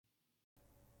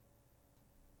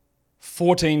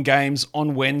14 games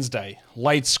on Wednesday,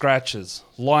 late scratches,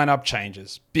 lineup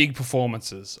changes, big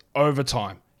performances,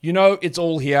 overtime. You know it's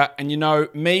all here, and you know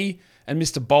me and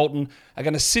Mr. Bolton are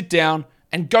going to sit down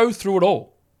and go through it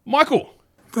all. Michael.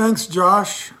 Thanks,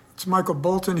 Josh. It's Michael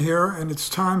Bolton here, and it's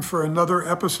time for another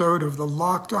episode of the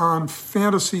Locked On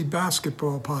Fantasy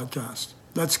Basketball Podcast.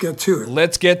 Let's get to it.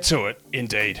 Let's get to it,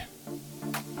 indeed.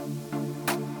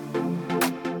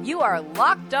 You are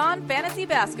Locked On Fantasy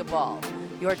Basketball,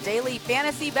 your daily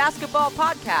fantasy basketball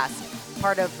podcast,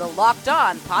 part of the Locked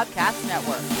On Podcast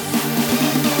Network.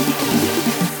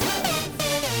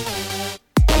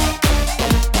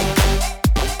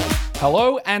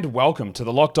 Hello and welcome to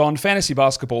the Locked On Fantasy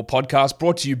Basketball Podcast,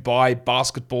 brought to you by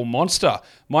Basketball Monster.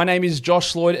 My name is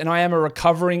Josh Lloyd and I am a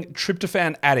recovering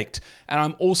tryptophan addict, and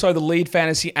I'm also the lead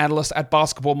fantasy analyst at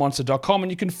basketballmonster.com,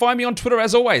 and you can find me on Twitter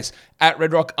as always at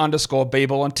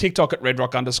redrock_Beeble, on TikTok at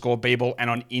redrock_Beeble, and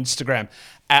on Instagram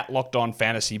at Locked On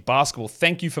Fantasy Basketball.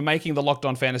 Thank you for making the Locked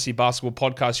On Fantasy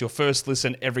Basketball Podcast your first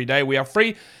listen every day. We are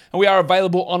free and we are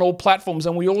available on all platforms,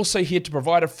 and we're also here to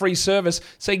provide a free service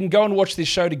so you can go and watch this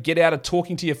show to get out of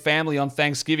talking to your family on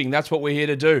Thanksgiving. That's what we're here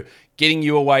to do, getting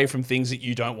you away from things that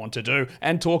you don't want to do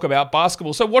and talk about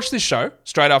basketball. So watch this show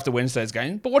straight after Wednesday's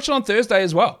game, but watch it on Thursday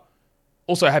as well.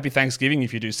 Also, happy Thanksgiving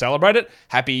if you do celebrate it.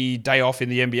 Happy day off in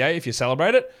the NBA if you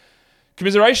celebrate it.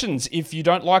 Commiserations if you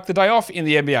don't like the day off in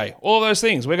the NBA. All of those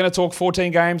things. We're going to talk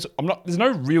 14 games. There's no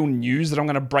real news that I'm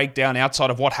going to break down outside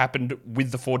of what happened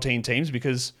with the 14 teams,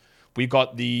 because we've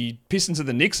got the Pistons and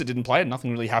the Knicks that didn't play.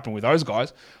 Nothing really happened with those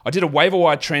guys. I did a waiver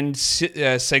wire trend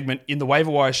segment in the waiver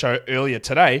wire show earlier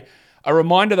today. A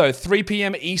reminder though, 3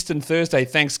 p.m. Eastern Thursday,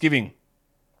 Thanksgiving.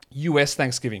 US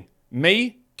Thanksgiving.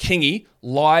 Me, Kingy,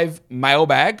 live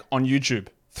mailbag on YouTube.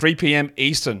 3 p.m.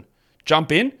 Eastern.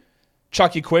 Jump in.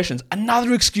 Chuck your questions.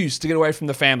 Another excuse to get away from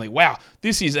the family. Wow,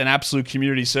 this is an absolute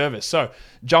community service. So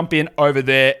jump in over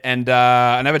there and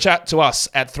have a chat to us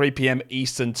at 3 p.m.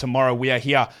 Eastern tomorrow. We are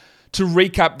here to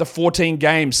recap the 14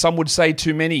 games. Some would say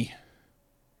too many.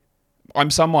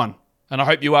 I'm someone, and I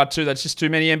hope you are too. That's just too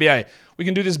many NBA. We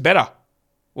can do this better.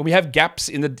 When we have gaps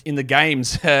in the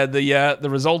games, the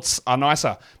results are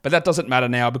nicer. But that doesn't matter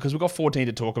now because we've got 14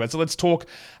 to talk about. So let's talk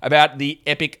about the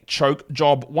epic choke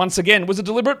job. Once again, was it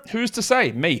deliberate? Who's to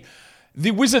say? Me.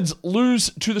 The Wizards lose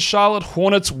to the Charlotte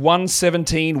Hornets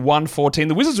 117-114.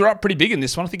 The Wizards are up pretty big in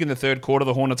this one. I think in the third quarter,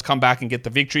 the Hornets come back and get the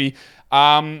victory.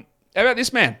 How about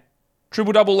this man?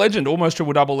 Triple-double legend, almost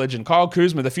triple-double legend. Kyle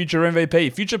Kuzma, the future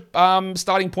MVP, future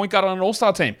starting point guard on an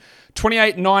all-star team.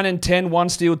 28, 9, and 10, 1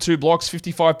 steal, 2 blocks,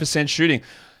 55% shooting.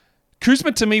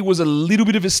 Kuzma, to me, was a little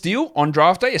bit of a steal on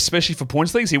draft day, especially for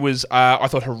points leagues. He was, I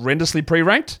thought, horrendously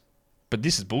pre-ranked. But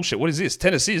this is bullshit. What is this?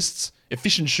 10 assists,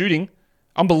 efficient shooting,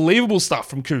 unbelievable stuff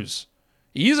from Kuz.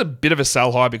 He is a bit of a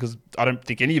sell high because I don't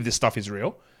think any of this stuff is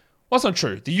real. Well, that's not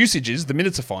true. The usage is, the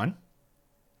minutes are fine.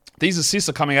 These assists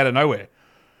are coming out of nowhere.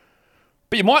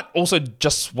 But you might also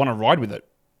just want to ride with it.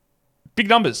 Big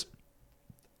numbers.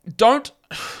 Don't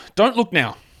look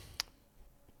now.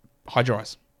 Hide your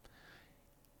eyes.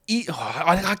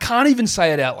 I can't even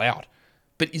say it out loud.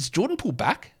 But is Jordan Poole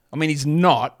back? I mean, he's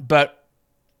not, but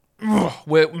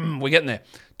we're getting there.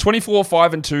 24,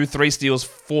 5 and 2, 3 steals,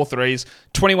 4 threes,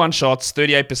 21 shots,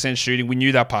 38% shooting. We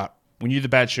knew that part. We knew the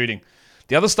bad shooting.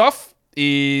 The other stuff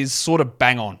is sort of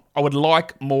bang on. I would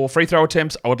like more free throw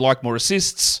attempts. I would like more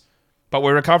assists. But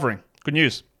we're recovering. Good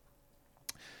news.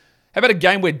 How about a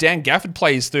game where Dan Gafford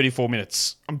plays 34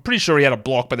 minutes? I'm pretty sure he had a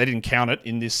block, but they didn't count it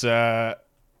in this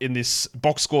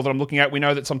box score that I'm looking at. We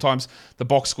know that sometimes the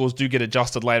box scores do get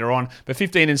adjusted later on. But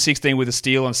 15 and 16 with a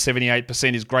steal and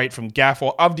 78% is great from Gaff.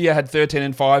 While Avdia had 13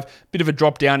 and 5. Bit of a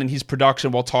drop down in his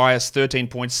production, while Tyus 13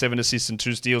 points, 7 assists and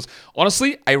 2 steals.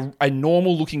 Honestly, a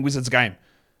normal-looking Wizards game.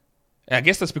 I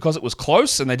guess that's because it was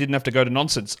close and they didn't have to go to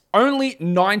nonsense. Only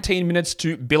 19 minutes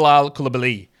to Bilal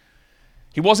Coulibaly.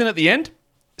 He was in at the end.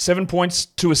 7 points,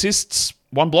 2 assists,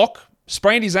 1 block.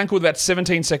 Sprained his ankle with about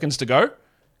 17 seconds to go.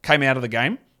 Came out of the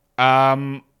game.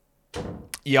 I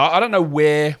don't know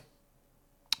where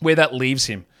that leaves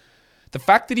him. The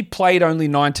fact that he played only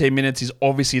 19 minutes is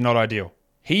obviously not ideal.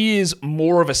 He is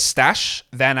more of a stash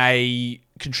than a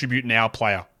contribute now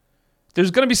player.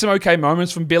 There's going to be some okay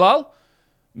moments from Bilal,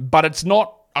 but it's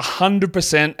not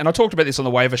 100%, and I talked about this on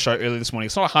the waiver show earlier this morning,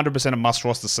 it's not 100% a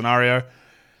must-roster scenario.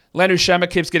 Landry Shamet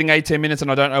keeps getting 18 minutes, and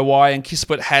I don't know why, and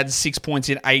Kispert had 6 points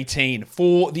in 18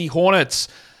 for the Hornets.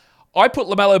 I put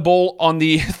LaMelo Ball on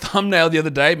the thumbnail the other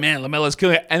day. Man, LaMelo's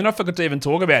killing it, and then I forgot to even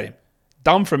talk about him.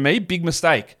 Dumb from me, big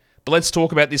mistake. But let's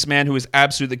talk about this man who is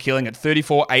absolutely killing it.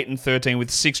 34, 8, and 13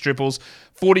 with 6 triples,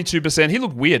 42%. He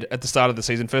looked weird at the start of the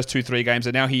season, first 2-3 games,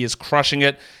 and now he is crushing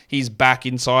it. He's back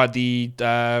inside the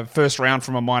first round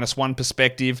from a -1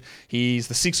 perspective. He's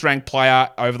the 6th-ranked player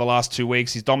over the last 2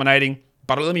 weeks. He's dominating.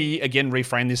 But let me, again,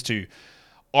 reframe this to you.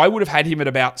 I would have had him at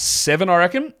about 7, I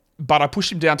reckon, but I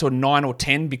pushed him down to a 9 or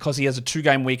 10 because he has a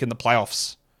 2-game week in the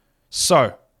playoffs.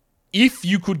 So, if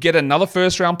you could get another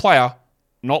first-round player,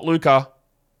 not Luka,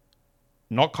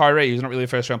 not Kyrie, he's not really a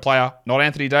first-round player, not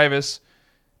Anthony Davis,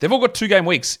 they've all got 2-game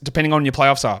weeks, depending on when your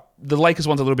playoffs are. The Lakers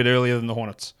one's a little bit earlier than the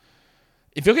Hornets.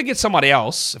 If you could get somebody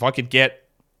else, if I could get...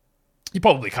 You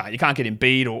probably can't. You can't get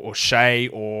Embiid or Shea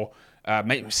or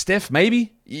Steph,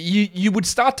 maybe. You would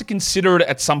start to consider it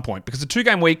at some point because the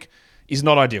 2-game week is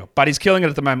not ideal. But he's killing it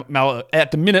at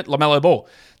the minute, LaMelo Ball.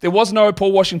 There was no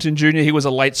Paul Washington Jr. He was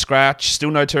a late scratch.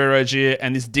 Still no Terry Rozier.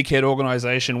 And this dickhead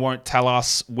organization won't tell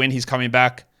us when he's coming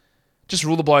back. Just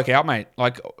rule the bloke out, mate.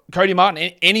 Like, Cody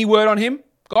Martin, any word on him,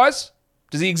 guys?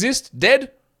 Does he exist?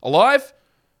 Dead? Alive?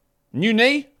 New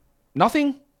knee?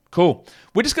 Nothing? Cool.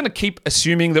 We're just going to keep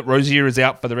assuming that Rozier is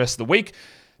out for the rest of the week.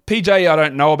 PJ, I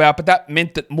don't know about, but that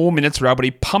meant that more minutes were able to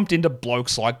be pumped into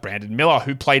blokes like Brandon Miller,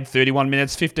 who played 31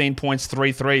 minutes, 15 points,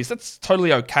 3 threes. That's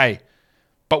totally okay.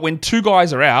 But when 2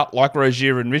 guys are out, like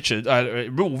Rozier and Richards,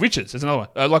 there's another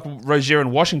one, like Rozier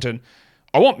and Washington,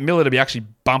 I want Miller to be actually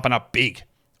bumping up big.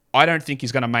 I don't think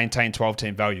he's going to maintain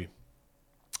 12-team value.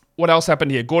 What else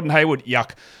happened here? Gordon Hayward,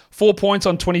 yuck. 4 points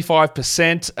on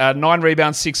 25%, 9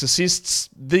 rebounds, 6 assists.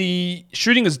 The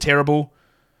shooting is terrible.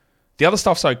 The other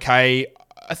stuff's okay.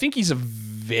 I think he's a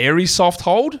very soft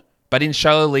hold, but in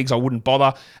shallow leagues, I wouldn't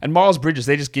bother. And Miles Bridges,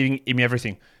 they're just giving him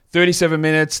everything. 37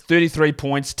 minutes, 33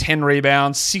 points, 10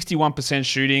 rebounds, 61%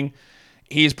 shooting.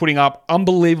 He is putting up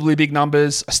unbelievably big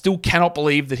numbers. I still cannot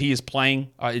believe that he is playing.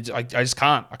 I just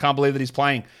can't. I can't believe that he's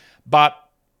playing. But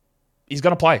he's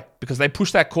going to play because they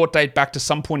pushed that court date back to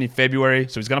some point in February.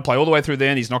 So he's going to play all the way through there,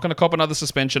 and he's not going to cop another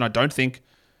suspension, I don't think,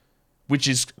 which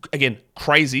is, again,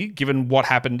 crazy given what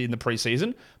happened in the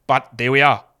preseason. But there we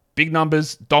are. Big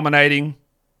numbers, dominating.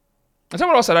 I tell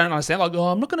you what else I don't understand. Like,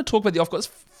 I'm not going to talk about the off-court.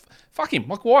 Fuck him.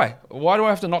 Like, why? Why do I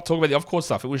have to not talk about the off-court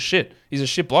stuff? It was shit. He's a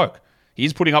shit bloke.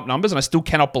 He's putting up numbers, and I still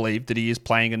cannot believe that he is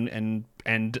playing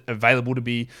and available to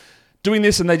be doing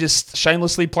this, and they just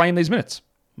shamelessly playing these minutes.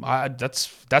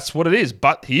 That's what it is.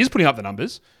 But he is putting up the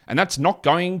numbers, and that's not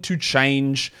going to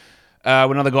change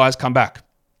when other guys come back.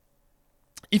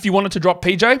 If you wanted to drop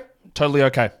PJ, totally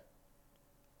okay.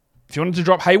 If you wanted to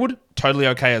drop Hayward, totally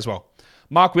okay as well.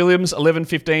 Mark Williams, 11,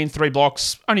 15, 3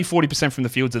 blocks, only 40% from the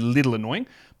field's a little annoying,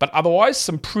 but otherwise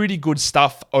some pretty good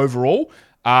stuff overall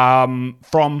from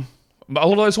a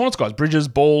lot of those Hornets guys. Bridges,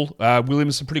 Ball,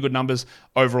 Williams, some pretty good numbers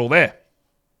overall there.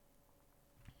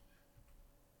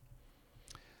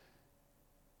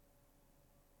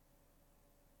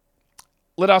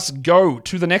 Let us go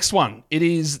to the next one. It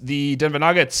is the Denver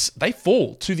Nuggets. They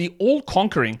fall to the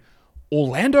all-conquering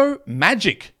Orlando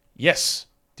Magic. Yes,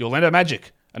 the Orlando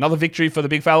Magic. Another victory for the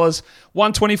big fellas.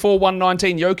 124,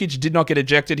 119. Jokic did not get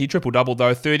ejected. He triple-doubled,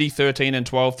 though. 30, 13, and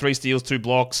 12. 3 steals, 2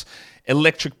 blocks.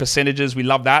 Electric percentages. We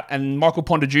love that. And Michael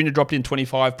Porter Jr. dropped in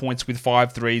 25 points with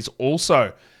 5 threes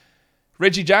also.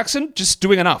 Reggie Jackson, just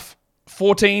doing enough.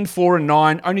 14, 4, and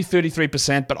 9. Only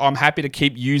 33%, but I'm happy to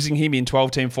keep using him in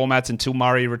 12-team formats until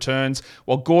Murray returns.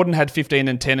 While Gordon had 15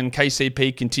 and 10, and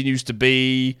KCP continues to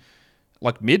be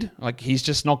like mid. Like, he's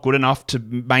just not good enough to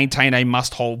maintain a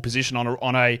must-hold position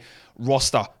on a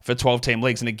roster for 12-team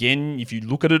leagues. And again, if you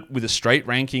look at it with a straight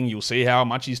ranking, you'll see how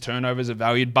much his turnovers are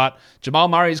valued. But Jamal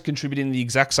Murray is contributing the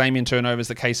exact same in turnovers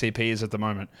that KCP is at the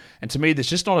moment. And to me, there's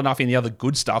just not enough in the other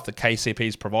good stuff that KCP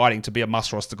is providing to be a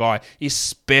must-roster guy,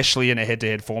 especially in a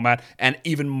head-to-head format, and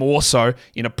even more so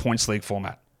in a points league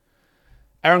format.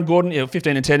 Aaron Gordon,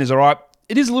 15 and 10 is all right.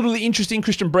 It is a little interesting.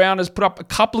 Christian Brown has put up a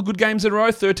couple of good games in a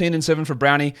row, 13 and 7 for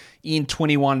Brownie in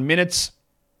 21 minutes.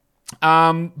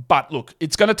 But look,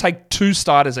 it's going to take 2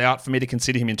 starters out for me to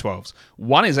consider him in 12s.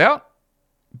 1 is out,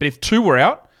 but if 2 were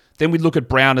out, then we'd look at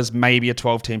Brown as maybe a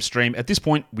 12-team stream. At this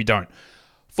point, we don't.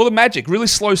 For the Magic, really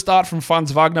slow start from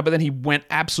Franz Wagner, but then he went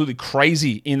absolutely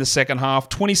crazy in the second half.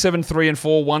 27, 3, and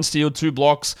 4, 1 steal, 2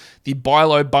 blocks. The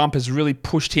buy-low bump has really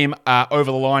pushed him over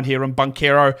the line here. And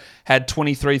Banchero had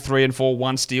 23, 3, and 4,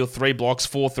 1 steal, 3 blocks,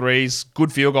 4 threes,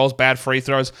 good field goals, bad free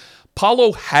throws.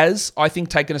 Paolo has, I think,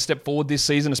 taken a step forward this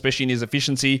season, especially in his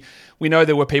efficiency. We know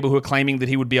there were people who were claiming that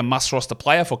he would be a must-roster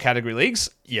player for category leagues.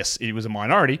 Yes, he was a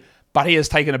minority, but he has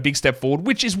taken a big step forward,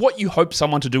 which is what you hope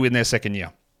someone to do in their second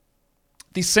year.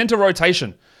 The center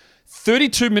rotation,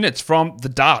 32 minutes from the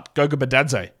Dart, Goga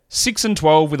Badadze, 6 and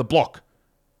 12 with a block.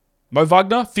 Mo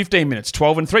Wagner, 15 minutes,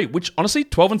 12 and 3, which honestly,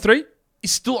 12 and 3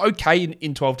 is still okay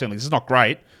in 12-10 leagues. It's not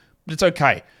great, but it's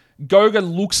okay. Goga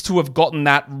looks to have gotten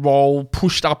that role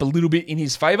pushed up a little bit in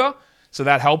his favor, so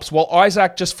that helps. While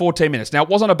Isaac, just 14 minutes. Now, it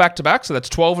was on a back-to-back, so that's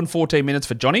 12 and 14 minutes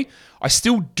for Johnny. I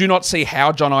still do not see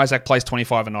how John Isaac plays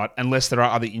 25 a night unless there are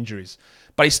other injuries.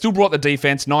 But he still brought the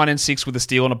defense, 9 and 6 with a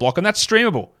steal and a block, and that's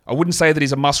streamable. I wouldn't say that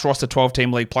he's a must-roster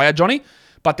 12-team league player, Johnny,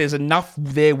 but there's enough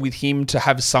there with him to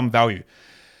have some value.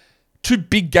 2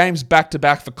 big games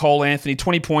back-to-back for Cole Anthony,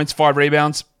 20 points, 5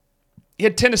 rebounds. He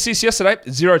had 10 assists yesterday,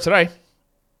 0 today,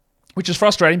 which is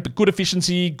frustrating, but good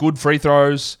efficiency, good free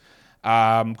throws.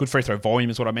 Good free throw volume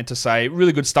is what I meant to say.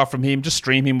 Really good stuff from him. Just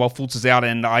stream him while Fultz is out,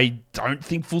 and I don't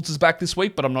think Fultz is back this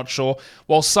week, but I'm not sure.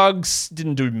 While Suggs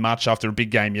didn't do much after a big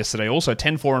game yesterday, also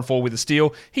 10-4-4 with a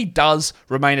steal. He does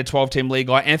remain a 12-team league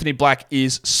guy. Anthony Black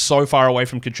is so far away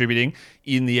from contributing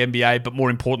in the NBA, but more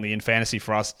importantly in fantasy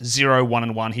for us,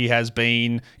 0-1-1.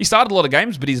 He started a lot of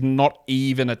games, but he's not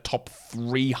even a top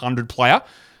 300 player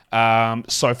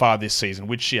so far this season,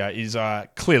 which is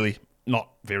clearly not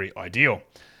very ideal.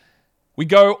 We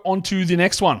go on to the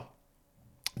next one.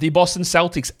 The Boston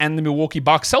Celtics and the Milwaukee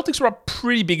Bucks. Celtics were up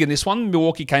pretty big in this one.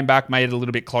 Milwaukee came back, made it a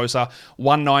little bit closer.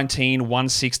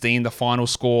 119-116, the final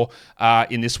score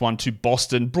in this one to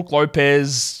Boston. Brook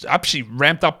Lopez actually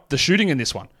ramped up the shooting in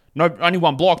this one. No, only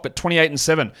 1 block, but 28 and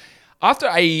 7. After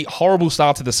a horrible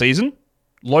start to the season,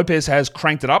 Lopez has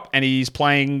cranked it up, and he's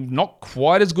playing not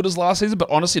quite as good as last season, but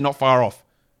honestly not far off.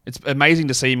 It's amazing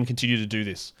to see him continue to do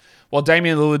this. While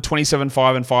Damian Lillard,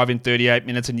 27-5-5 in 38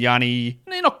 minutes, and Yanni,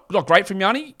 not great from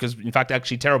Yanni, because in fact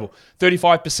actually terrible.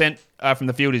 35% from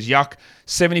the field is yuck.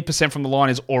 70% from the line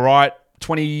is all right.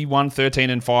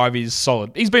 21-13-5 is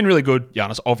solid. He's been really good,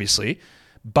 Giannis, obviously,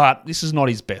 but this is not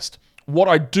his best. What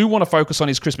I do want to focus on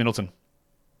is Chris Middleton.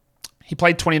 He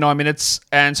played 29 minutes,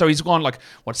 and so he's gone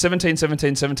 17,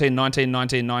 17, 17, 19,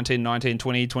 19, 19, 19,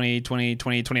 20, 20, 20,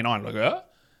 20, 29.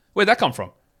 Where'd that come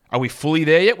from? Are we fully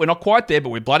there yet? We're not quite there, but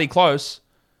we're bloody close.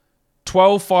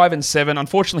 12, 5, and 7.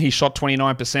 Unfortunately, he shot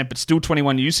 29%, but still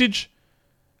 21 usage.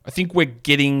 I think we're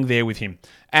getting there with him.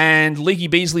 And Leaky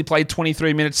Beasley played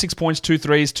 23 minutes, 6 points, 2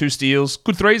 threes, 2 steals.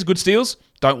 Good threes, good steals.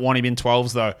 Don't want him in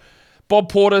 12s, though. Bob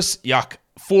Portis, yuck.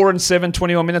 4 and 7,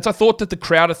 21 minutes. I thought that the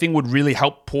Crowder thing would really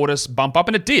help Portis bump up,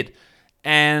 and it did.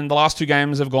 And the last 2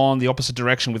 games have gone the opposite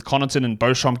direction with Connaughton and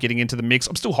Beauchamp getting into the mix.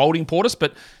 I'm still holding Portis,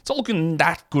 but it's not looking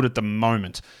that good at the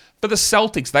moment. For the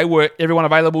Celtics, they were everyone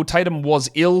available. Tatum was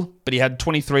ill, but he had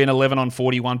 23 and 11 on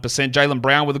 41%. Jaylen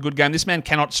Brown with a good game. This man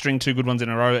cannot string 2 good ones in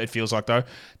a row, it feels like, though.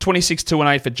 26, 2 and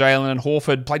 8 for Jaylen, and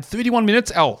Horford played 31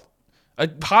 minutes. A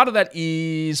part of that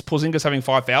is Porzingis having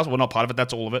 5 fouls. Well, not part of it,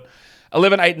 that's all of it.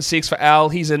 11, 8 and 6 for Al.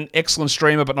 He's an excellent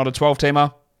streamer, but not a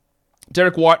 12-teamer.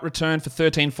 Derek White returned for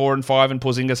 13, 4 and 5, and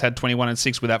Porzingis had 21 and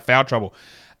 6 without foul trouble.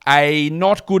 A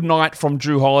not good night from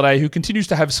Drew Holiday, who continues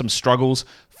to have some struggles.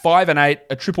 5 and 8,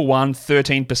 a 111,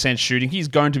 13% shooting. He's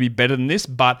going to be better than this,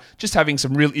 but just having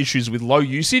some real issues with low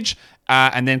usage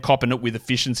and then copping it with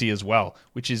efficiency as well,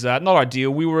 which is not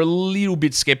ideal. We were a little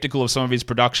bit skeptical of some of his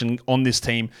production on this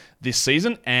team this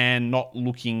season, and not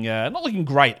looking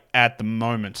great at the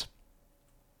moment.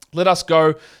 Let us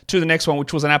go to the next one,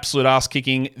 which was an absolute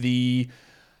ass-kicking. The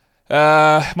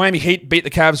Miami Heat beat the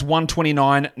Cavs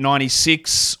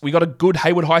 129-96. We got a good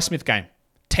Hayward Highsmith game.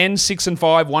 10, 6 and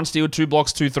 5, 1 steal, 2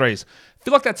 blocks, 2 threes. I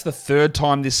feel like that's the 3rd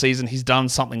time this season he's done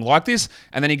something like this,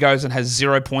 and then he goes and has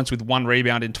 0 points with 1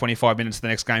 rebound in 25 minutes the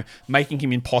next game, making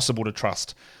him impossible to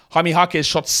trust. Jaime Jaquez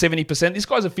shot 70%. This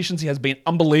guy's efficiency has been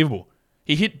unbelievable.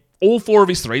 He hit all 4 of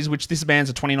his threes, which this man's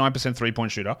a 29%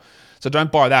 three-point shooter. So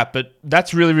don't buy that, but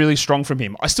that's really, really strong from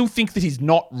him. I still think that he's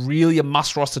not really a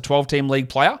must-roster 12-team league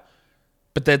player,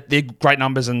 but they're great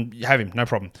numbers, and you have him, no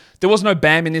problem. There was no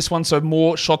Bam in this one, so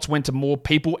more shots went to more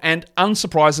people, and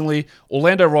unsurprisingly,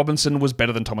 Orlando Robinson was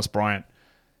better than Thomas Bryant.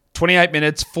 28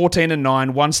 minutes, 14 and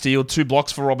 9, 1 steal, 2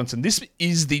 blocks for Robinson. This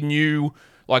is the new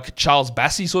Charles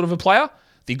Bassey sort of a player.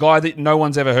 The guy that no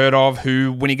one's ever heard of,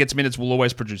 who, when he gets minutes, will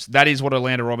always produce. That is what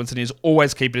Orlando Robinson is.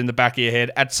 Always keep it in the back of your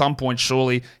head. At some point,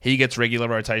 surely, he gets regular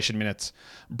rotation minutes.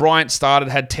 Bryant started,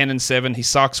 had 10 and 7. He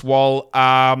sucks. While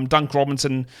Dunk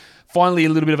Robinson, finally a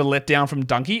little bit of a letdown from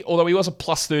Dunky, although he was a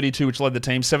plus 32, which led the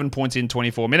team. 7 points in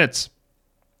 24 minutes.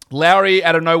 Lowry,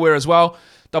 out of nowhere as well.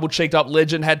 Double-cheeked up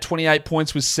legend, had 28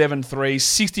 points with 7 threes,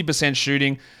 60%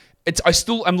 shooting. I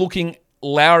still am looking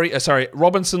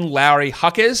Robinson, Lowry,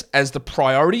 Jaquez as the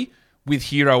priority with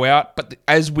Hero out. But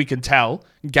as we can tell,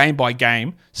 game by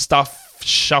game, stuff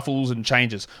shuffles and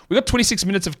changes. We got 26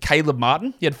 minutes of Caleb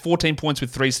Martin. He had 14 points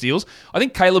with 3 steals. I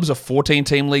think Caleb's a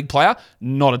 14-team league player,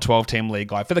 not a 12-team league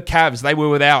guy. For the Cavs, they were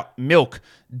without Milk,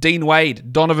 Dean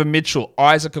Wade, Donovan Mitchell,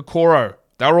 Isaac Okoro.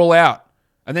 They were all out.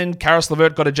 And then Karis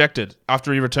LeVert got ejected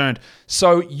after he returned.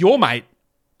 So your mate,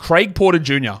 Craig Porter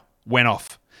Jr., went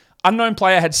off. Unknown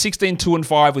player had 16, 2, and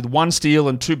 5 with 1 steal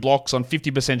and 2 blocks on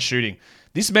 50% shooting.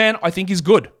 This man, I think, is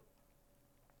good.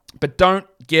 But don't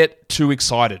get too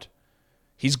excited.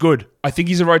 He's good. I think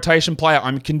he's a rotation player.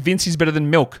 I'm convinced he's better than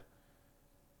Milk.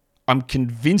 I'm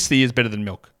convinced he is better than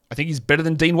Milk. I think he's better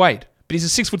than Dean Wade. But he's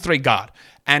a 6'3" guard.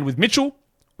 And with Mitchell,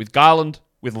 with Garland,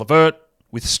 with LeVert,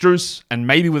 with Strus, and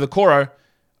maybe with Okoro,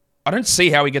 I don't see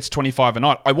how he gets 25 a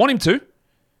night. I want him to.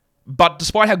 But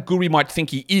despite how good we might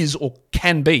think he is or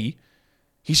can be,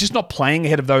 he's just not playing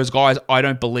ahead of those guys, I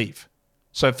don't believe.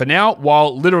 So for now,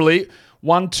 while literally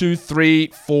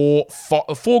 4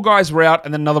 guys were out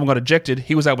and then another one got ejected,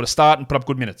 he was able to start and put up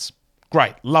good minutes.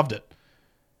 Great. Loved it.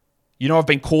 You know, I've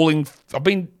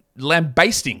been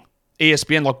lambasting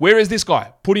ESPN, like, where is this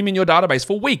guy? Put him in your database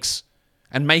for weeks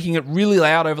and making it really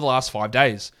loud over the last 5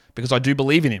 days because I do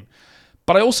believe in him.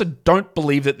 But I also don't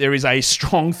believe that there is a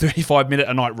strong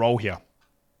 35-minute-a-night role here.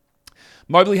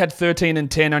 Mobley had 13 and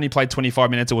 10, only played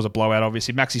 25 minutes. It was a blowout,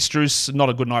 obviously. Maxi Strus, not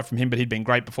a good night from him, but he'd been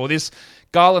great before this.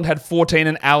 Garland had 14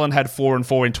 and Allen had 4 and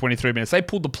 4 in 23 minutes. They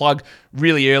pulled the plug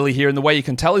really early here, and the way you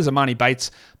can tell is Amani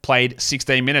Bates played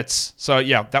 16 minutes. So,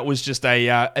 yeah, that was just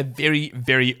a very,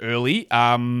 very early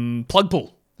plug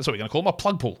pull. That's what we're going to call him, a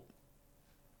plug pull.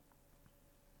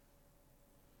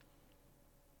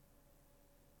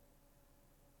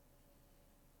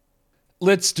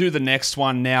 Let's do the next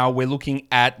one now. We're looking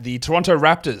at the Toronto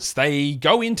Raptors. They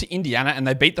go into Indiana and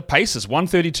they beat the Pacers,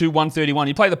 132-131.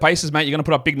 You play the Pacers, mate, you're going to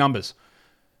put up big numbers.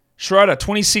 Schroeder,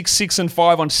 26, 6 and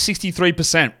 5 on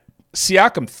 63%.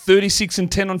 Siakam, 36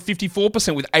 and 10 on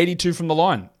 54% with 82 from the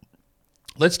line.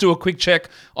 Let's do a quick check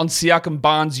on Siakam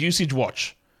Barnes usage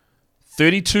watch.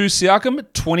 32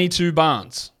 Siakam, 22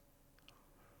 Barnes.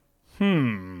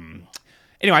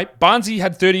 Anyway, Barnesy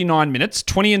had 39 minutes,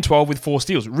 20 and 12 with 4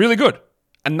 steals. Really good.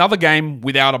 Another game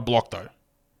without a block, though.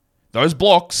 Those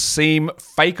blocks seem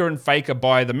faker and faker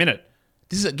by the minute.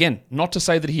 This is, again, not to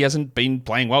say that he hasn't been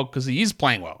playing well, because he is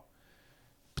playing well.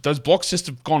 But those blocks just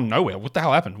have gone nowhere. What the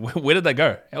hell happened? Where did they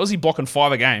go? How was he blocking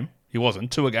 5 a game? He wasn't.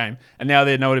 2 a game. And now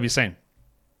they're nowhere to be seen.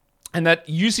 And that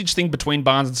usage thing between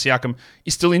Barnes and Siakam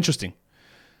is still interesting.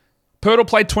 Pirtle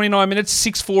played 29 minutes,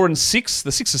 6, 4, and 6.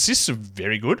 The 6 assists are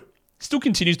very good. Still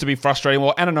continues to be frustrating.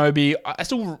 Well, Anunoby, I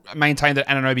still maintain that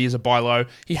Anunoby is a buy low.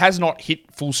 He has not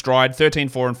hit full stride, 13,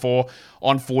 4, and 4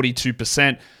 on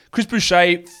 42%. Chris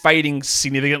Boucher fading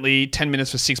significantly, 10 minutes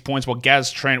for 6 points, while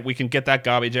Gaz Trent, we can get that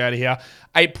garbage out of here.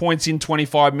 8 points in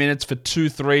 25 minutes for 2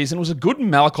 threes, and it was a good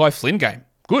Malachi Flynn game.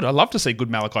 Good. I love to see good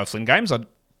Malachi Flynn games. I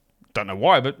don't know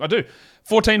why, but I do.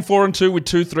 14, 4, and 2 with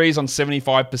 2 threes on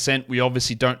 75%. We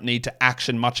obviously don't need to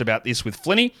action much about this with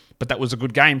Flinney, but that was a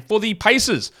good game for the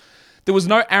Pacers. There was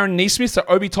no Aaron Nesmith, so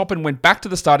Obi Toppin went back to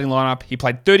the starting lineup. He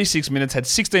played 36 minutes, had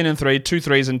 16 and 3, 2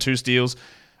 threes and 2 steals.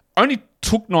 Only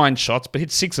took 9 shots, but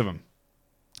hit 6 of them.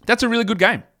 That's a really good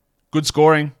game. Good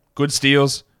scoring, good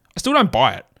steals. I still don't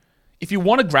buy it. If you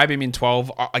want to grab him in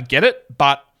 12, I get it,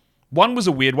 but one was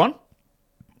a weird one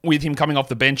with him coming off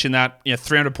the bench in that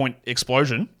 300-point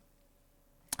explosion.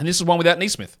 And this is one without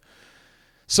Nesmith.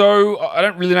 So I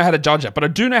don't really know how to judge it, but I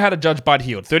do know how to judge Bud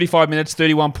Hield. 35 minutes,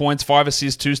 31 points, 5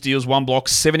 assists, 2 steals, 1 block,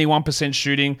 71%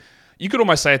 shooting. You could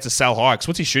almost say it's a sell high, because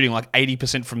what's he shooting? Like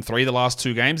 80% from 3 the last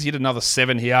 2 games. He hit another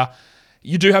 7 here.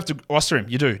 You do have to roster him.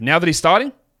 You do. Now that he's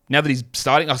starting,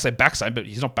 I'll say backside, but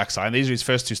he's not backside. These are his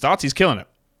first 2 starts. He's killing it,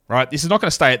 right? This is not going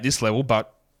to stay at this level,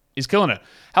 but he's killing it.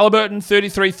 Halliburton,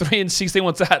 33, 3 and 16.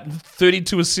 What's that?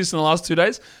 32 assists in the last 2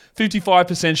 days.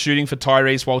 55% shooting for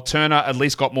Tyrese, while Turner at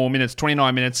least got more minutes,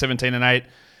 29 minutes, 17 and 8,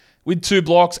 with 2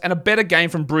 blocks, and a better game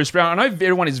from Bruce Brown. I know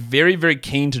everyone is very, very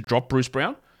keen to drop Bruce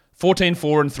Brown. 14,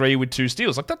 4 and 3 with 2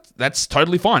 steals. Like that's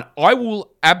totally fine. I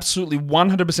will absolutely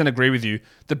 100% agree with you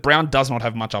that Brown does not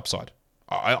have much upside.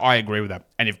 I agree with that.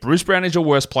 And if Bruce Brown is your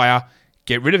worst player,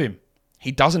 get rid of him.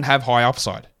 He doesn't have high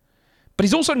upside. But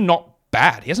he's also not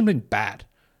bad. He hasn't been bad.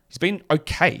 He's been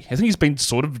okay. I think he's been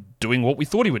sort of doing what we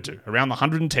thought he would do, around the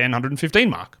 110, 115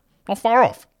 mark. Not far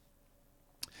off.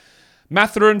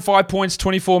 Mathurin, 5 points,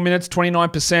 24 minutes,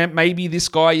 29%. Maybe this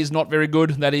guy is not very good.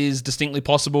 That is distinctly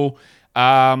possible.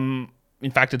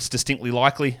 In fact, it's distinctly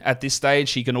likely at this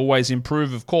stage. He can always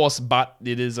improve, of course, but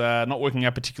it is not working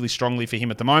out particularly strongly for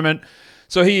him at the moment.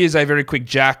 So he is a very quick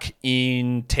jack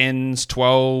in 10s,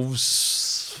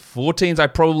 12s, 14s I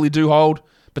probably do hold.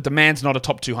 But the man's not a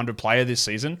top 200 player this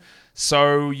season.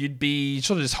 So you'd be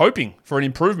sort of just hoping for an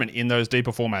improvement in those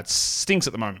deeper formats. Stinks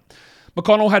at the moment.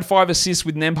 McConnell had 5 assists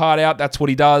with Nembhard out. That's what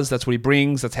he does. That's what he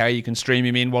brings. That's how you can stream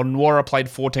him in. While Nwora played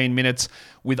 14 minutes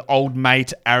with old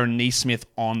mate Aaron Neesmith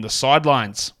on the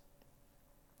sidelines.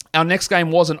 Our next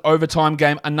game was an overtime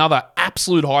game. Another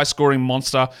absolute high-scoring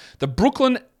monster. The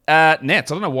Brooklyn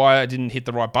Nets. I don't know why I didn't hit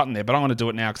the right button there, but I'm going to do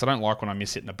it now because I don't like when I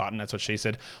miss hitting a button. That's what she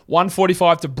said.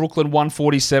 145 to Brooklyn,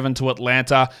 147 to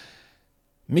Atlanta.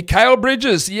 Mikal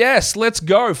Bridges, yes, let's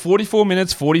go. 44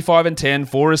 minutes, 45 and 10,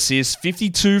 4 assists,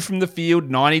 52 from the field,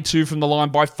 92 from the line.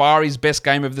 By far his best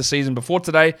game of the season. Before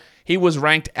today, he was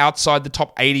ranked outside the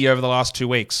top 80 over the last 2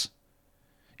 weeks.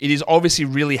 It is obviously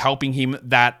really helping him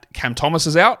that Cam Thomas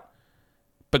is out,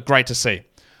 but great to see.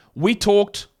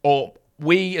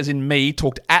 We, as in me,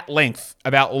 talked at length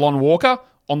about Lon Walker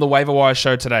on the Waiver Wire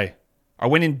show today. I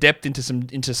went in depth into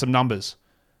some numbers.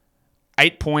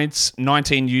 8 points,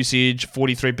 19 usage,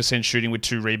 43% shooting with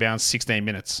 2 rebounds, 16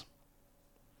 minutes.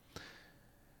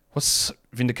 What's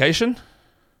vindication?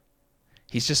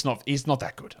 He's not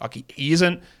that good. Like he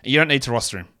isn't, you don't need to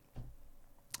roster him.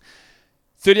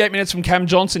 38 minutes from Cam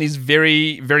Johnson is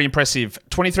very, very impressive.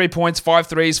 23 points, 5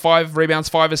 threes, 5 rebounds,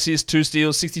 5 assists, 2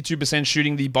 steals, 62%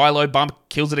 shooting. The buy low bump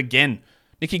kills it again.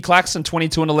 Nicky Claxton,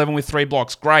 22 and 11 with 3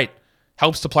 blocks. Great.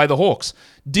 Helps to play the Hawks.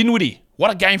 Dinwiddie,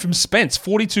 what a game from Spence.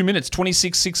 42 minutes,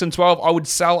 26, 6 and 12. I would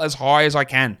sell as high as I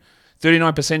can.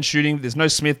 39% shooting. There's no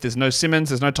Smith. There's no Simmons.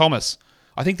 There's no Thomas.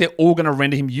 I think they're all going to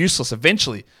render him useless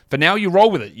eventually. For now, you roll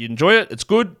with it. You enjoy it. It's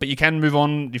good, but you can move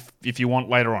on if you want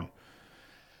later on.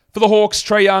 For the Hawks,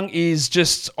 Trae Young is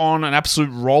just on an absolute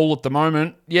roll at the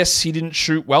moment. Yes, he didn't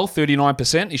shoot well,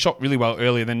 39%. He shot really well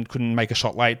earlier, then couldn't make a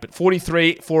shot late. But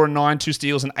 43, 4 and 9, 2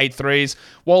 steals and 8 threes.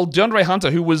 While DeAndre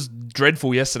Hunter, who was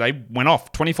dreadful yesterday, went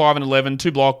off. 25 and 11,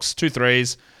 2 blocks, 2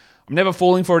 threes. I'm never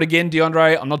falling for it again,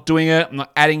 DeAndre. I'm not doing it. I'm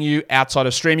not adding you outside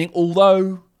of streaming,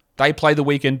 although they play the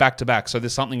weekend back-to-back, so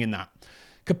there's something in that.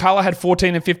 Capella had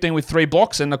 14 and 15 with 3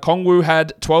 blocks, and Okongwu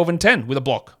had 12 and 10 with a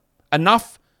block.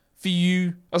 Enough for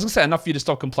you to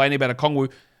stop complaining about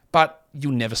Okongwu, but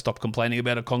you'll never stop complaining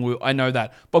about Okongwu. I know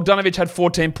that. Bogdanovic had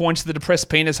 14 points. The depressed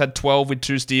penis had 12 with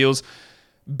 2 steals.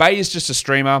 Bay is just a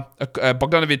streamer.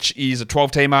 Bogdanovic is a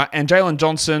 12-teamer. And Jalen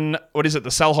Johnson, the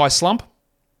sell high slump?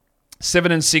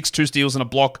 7 and 6, 2 steals and a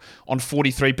block on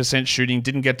 43% shooting.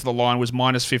 Didn't get to the line, was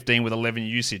minus 15 with 11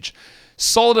 usage.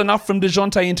 Solid enough from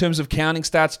DeJounte in terms of counting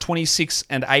stats. 26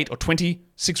 and 8, or 20,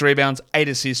 6 rebounds, 8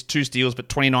 assists, 2 steals, but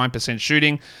 29%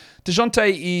 shooting.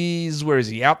 DeJounte is, where is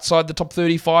he? Outside the top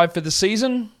 35 for the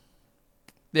season?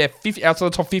 Yeah, outside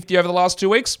the top 50 over the last 2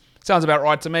 weeks. Sounds about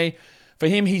right to me. For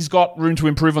him, he's got room to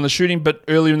improve on the shooting, but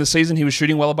earlier in the season, he was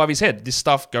shooting well above his head. This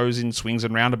stuff goes in swings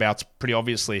and roundabouts, pretty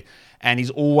obviously, and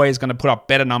he's always going to put up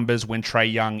better numbers when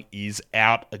Trae Young is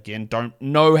out. Again, don't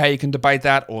know how you can debate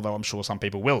that, although I'm sure some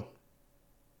people will.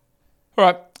 All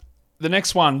right, the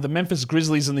next one, the Memphis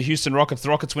Grizzlies and the Houston Rockets. The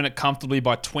Rockets win it comfortably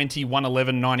by 20,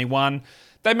 111-91.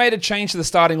 They made a change to the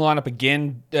starting lineup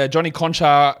again. Johnny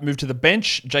Conchar moved to the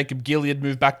bench. Jacob Gilead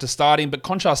moved back to starting, but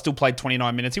Conchar still played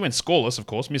 29 minutes. He went scoreless, of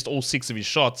course, missed all 6 of his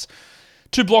shots.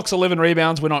 2 blocks, 11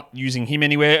 rebounds. We're not using him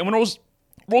anywhere. And we're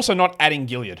also not adding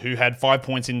Gilead, who had 5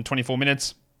 points in 24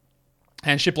 minutes.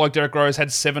 And shiplock Derrick Rose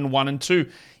had 7, 1 and 2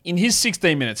 in his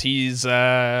 16 minutes. He's,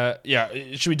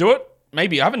 should we do it?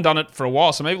 Maybe. I haven't done it for a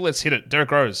while, so maybe let's hit it. Derrick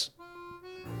Rose.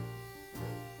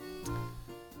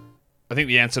 I think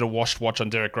the answer to washed watch on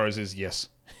Derrick Rose is yes.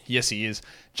 Yes, he is.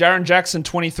 Jaren Jackson,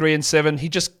 23 and 7. He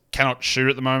just cannot shoot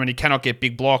at the moment. He cannot get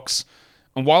big blocks.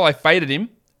 And while I faded him,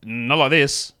 not like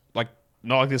this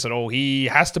at all. He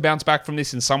has to bounce back from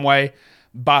this in some way.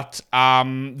 But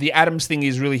the Adams thing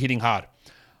is really hitting hard.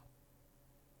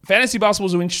 Fantasy basketball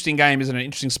is an interesting game, isn't it? An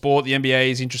interesting sport. The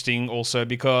NBA is interesting also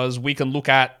because we can look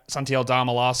at Santi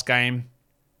Aldama last game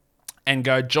and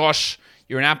go, Josh,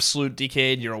 you're an absolute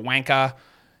dickhead. You're a wanker.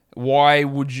 Why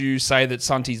would you say that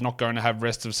Santi's not going to have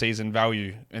rest of season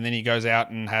value? And then he goes out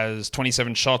and has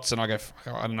 27 shots, and I go,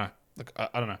 I don't know.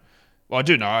 I don't know. Well, I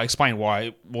do know. I explain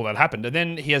why all that happened. And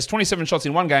then he has 27 shots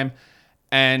in one game,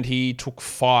 and he took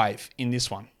 5 in this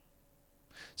one.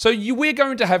 So we're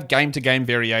going to have game-to-game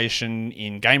variation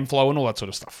in game flow and all that sort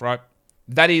of stuff, right?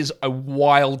 That is a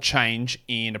wild change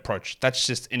in approach. That's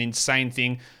just an insane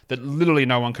thing that literally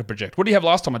no one could project. What did he have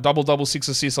last time? A double-double, 6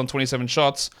 assists on 27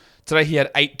 shots. Today he had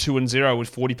 8, 2 and 0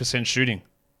 with 40% shooting.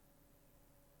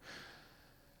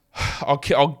 I'll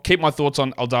keep my thoughts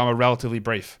on Aldama relatively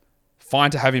brief.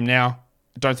 Fine to have him now.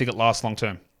 Don't think it lasts long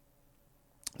term.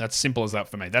 That's simple as that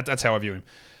for me. That's how I view him.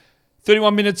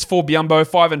 31 minutes for Biombo,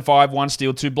 5 and 5, 1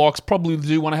 steal, 2 blocks. Probably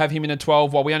do want to have him in a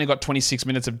 12 while we only got 26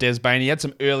 minutes of Des Bain. He had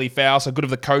some early fouls, so good of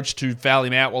the coach to foul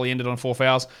him out while he ended on 4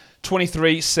 fouls.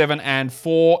 23, 7 and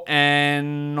 4,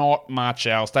 and not much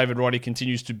else. David Roddy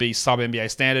continues to be sub-NBA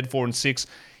standard, 4 and 6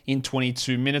 in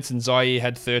 22 minutes, and Zaire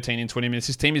had 13 in 20 minutes.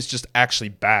 His team is just actually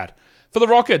bad. For the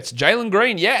Rockets, Jalen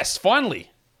Green, yes, finally.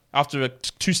 After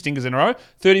 2 stingers in a row,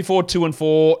 34, 2 and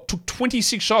 4, took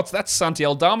 26 shots. That's Santi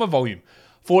Aldama volume.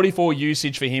 44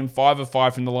 usage for him, 5 of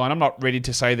 5 from the line. I'm not ready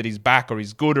to say that he's back or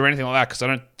he's good or anything like that because I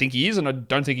don't think he is and I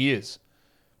don't think he is.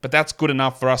 But that's good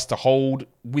enough for us to hold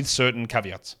with certain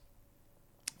caveats.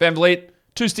 Van Vliet,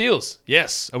 2 steals.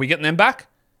 Yes. Are we getting them back?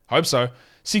 Hope so.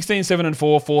 16, 7 and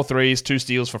 4, 4 threes, 2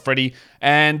 steals for Freddie,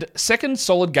 and second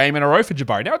solid game in a row for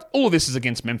Jabari. Now, all of this is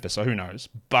against Memphis, so who knows?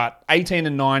 But 18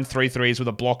 and 9, 3 threes with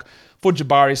a block for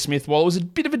Jabari Smith. Well, it was a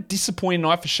bit of a disappointing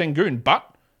night for Şengün, but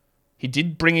he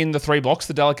did bring in the 3 blocks,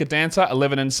 the delicate dancer,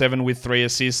 11 and 7 with 3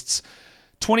 assists.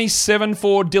 27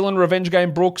 for Dylan Revenge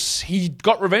Game Brooks. He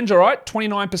got revenge, all right.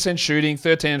 29% shooting,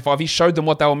 13 and 5. He showed them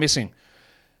what they were missing.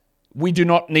 We do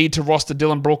not need to roster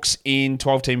Dylan Brooks in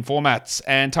 12-team formats.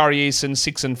 And Tari Eason,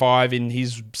 6 and 5 in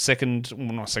his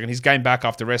his game back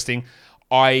after resting.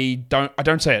 I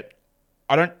don't say it.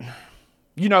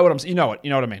 You know what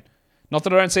I mean. Not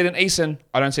that I don't see it in Eason.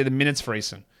 I don't see the minutes for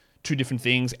Eason. 2 different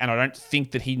things, and I don't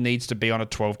think that he needs to be on a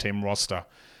 12-team roster.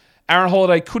 Aaron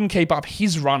Holiday couldn't keep up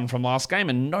his run from last game,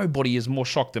 and nobody is more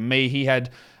shocked than me. He had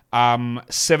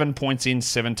 7 points in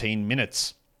 17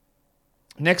 minutes.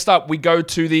 Next up, we go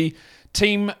to the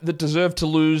team that deserved to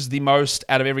lose the most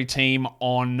out of every team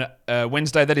on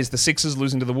Wednesday. That is the Sixers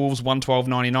losing to the Wolves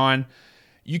 112-99.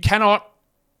 You cannot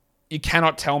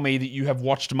tell me that you have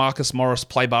watched Marcus Morris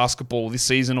play basketball this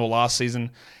season or last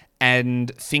season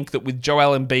and think that with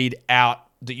Joel Embiid out,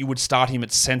 that you would start him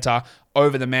at center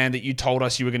over the man that you told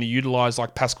us you were going to utilize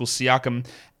like Pascal Siakam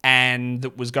and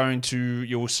that was going to,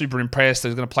 you were super impressed that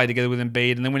was going to play together with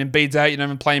Embiid. And then when Embiid's out, you don't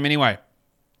even play him anyway.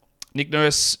 Nick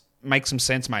Nurse makes some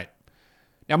sense, mate.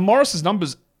 Now, Morris's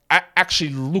numbers actually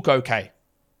look okay.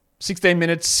 16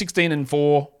 minutes, 16 and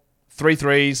 4, 3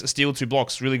 threes, a steal, 2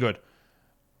 blocks. Really good.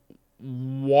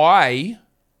 Why?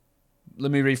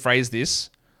 Let me rephrase this.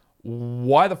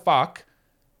 Why the fuck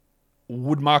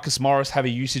would Marcus Morris have a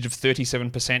usage of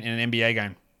 37% in an NBA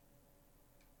game?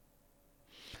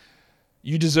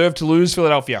 You deserve to lose,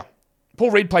 Philadelphia.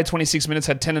 Paul Reed played 26 minutes,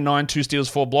 had 10 and 9, 2 steals,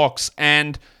 4 blocks.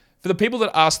 And for the people that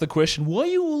ask the question, why are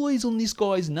you always on this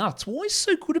guy's nuts? Why are you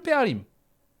so good about him?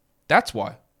 That's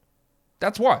why.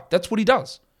 That's why. That's what he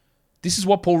does. This is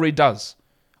what Paul Reed does.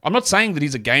 I'm not saying that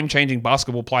he's a game-changing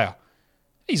basketball player.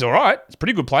 He's all right. He's a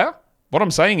pretty good player. What I'm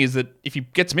saying is that if he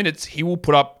gets minutes, he will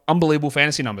put up unbelievable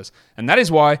fantasy numbers. And that is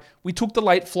why we took the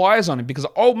late flyers on him, because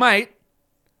old mate,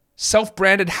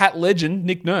 self-branded hat legend,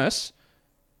 Nick Nurse,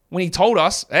 when he told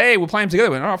us, hey, we're playing together,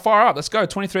 we went, all right, fire up, let's go,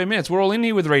 23 minutes. We're all in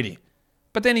here with Reedy.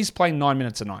 But then he's playing 9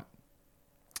 minutes a night.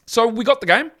 So we got the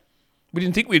game. We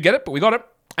didn't think we'd get it, but we got it.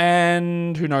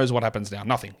 And who knows what happens now?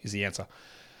 Nothing is the answer.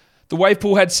 The wave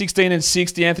pool had 16 and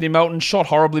 6. Anthony Melton shot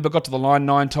horribly, but got to the line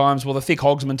 9 times. While the thick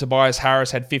hogsman Tobias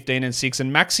Harris had 15 and 6.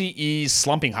 And Maxey is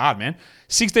slumping hard, man.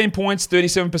 16 points,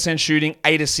 37% shooting,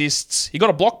 8 assists. He got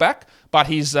a block back, but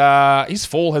his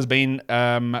fall has been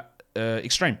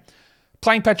extreme.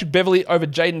 Playing Patrick Beverley over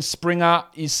Jaden Springer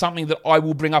is something that I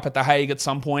will bring up at The Hague at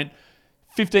some point.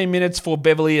 15 minutes for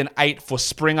Beverley and 8 for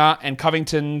Springer. And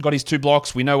Covington got his 2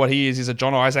 blocks. We know what he is. He's a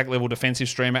John Isaac level defensive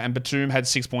streamer. And Batum had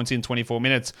 6 points in 24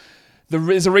 minutes.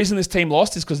 There's a reason this team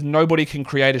lost is because nobody can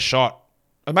create a shot.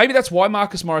 And maybe that's why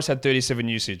Marcus Morris had 37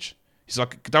 usage. He's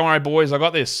like, don't worry, boys, I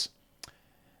got this.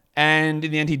 And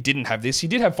in the end, he didn't have this. He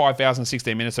did have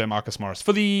 5,016 minutes though, Marcus Morris.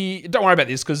 Don't worry about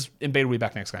this because Embiid will be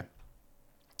back next game.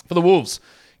 For the Wolves,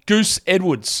 Goose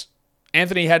Edwards.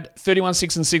 Anthony had 31,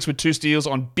 6 and 6 with 2 steals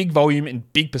on big volume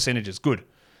and big percentages. Good.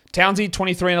 Townsy,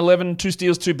 23 and 11, 2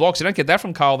 steals, 2 blocks. You don't get that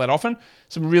from Carl that often.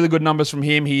 Some really good numbers from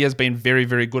him. He has been very,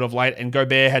 very good of late. And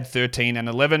Gobert had 13 and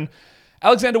 11.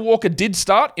 Alexander Walker did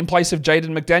start in place of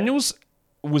Jaden McDaniels.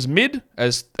 Was mid,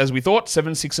 as we thought,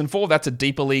 7, 6 and 4. That's a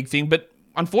deeper league thing. But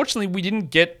unfortunately, we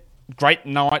didn't get great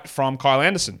night from Kyle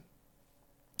Anderson.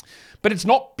 But it's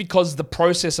not because the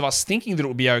process of us thinking that it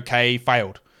would be okay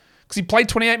failed. Because he played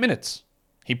 28 minutes.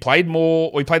 He played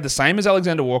the same as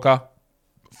Alexander Walker.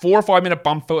 4 or 5 minute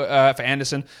bump for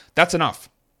Anderson. That's enough.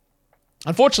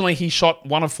 Unfortunately, he shot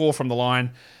 1 of 4 from the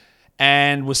line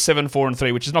and was 7, 4 and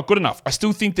 3, which is not good enough. I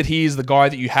still think that he is the guy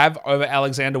that you have over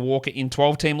Alexander Walker in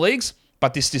 12-team leagues,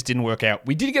 but this just didn't work out.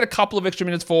 We did get a couple of extra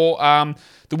minutes for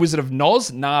the Wizard of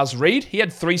Naz Reid. He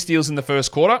had 3 steals in the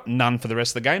first quarter, none for the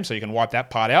rest of the game, so you can wipe that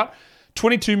part out.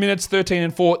 22 minutes, 13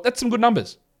 and 4. That's some good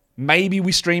numbers. Maybe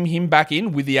we stream him back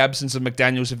in with the absence of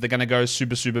McDaniels if they're going to go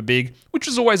super, super big, which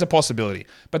was always a possibility.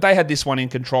 But they had this one in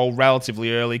control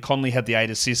relatively early. Conley had the 8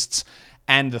 assists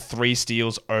and the 3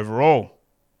 steals overall.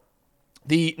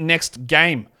 The next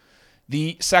game,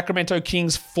 the Sacramento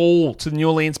Kings fall to the New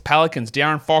Orleans Pelicans.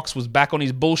 De'Aaron Fox was back on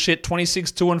his bullshit.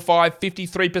 26, 2 and 5,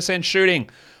 53% shooting.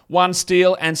 1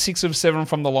 steal and 6 of 7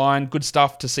 from the line. Good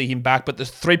stuff to see him back. But the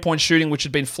 3-point shooting, which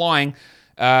had been flying,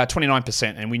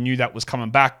 29%, and we knew that was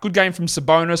coming back. Good game from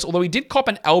Sabonis, although he did cop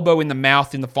an elbow in the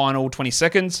mouth in the final 20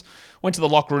 seconds. Went to the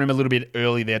locker room a little bit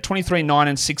early there. 23, 9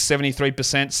 and 6,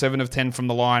 73%, 7 of 10 from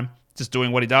the line. Just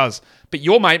doing what he does. But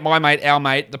your mate, my mate, our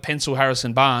mate, the pencil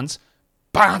Harrison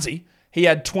Barnesy, he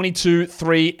had 22,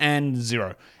 3 and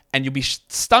 0. And you'll be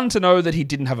stunned to know that he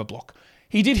didn't have a block.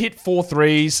 He did hit 4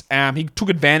 threes. He took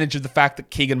advantage of the fact that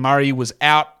Keegan Murray was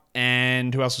out.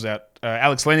 And who else was out?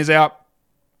 Alex Len is out.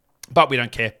 But we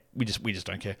don't care. We just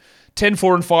don't care. 10,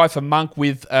 4 and 5 for Monk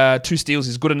with 2 steals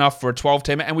is good enough for a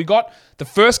 12-teamer. And we got the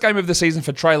first game of the season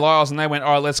for Trey Lyles, and they went,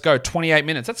 all right, let's go. 28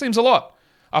 minutes. That seems a lot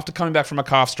after coming back from a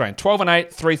calf strain. 12 and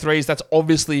 8, 3 threes. That's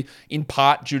obviously in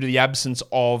part due to the absence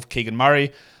of Keegan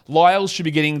Murray. Lyles should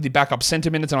be getting the backup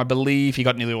center minutes, and I believe he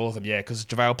got nearly all of them. Yeah, because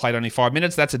JaVale played only 5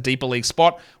 minutes. That's a deeper league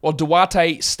spot. While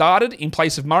Duarte started in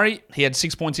place of Murray, he had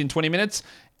 6 points in 20 minutes,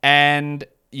 and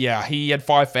yeah, he had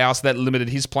 5 fouls, so that limited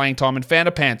his playing time. And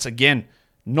Vanderpants, again,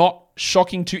 not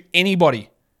shocking to anybody.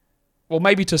 Well,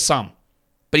 maybe to some.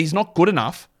 But he's not good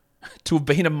enough to have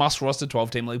been a must-roster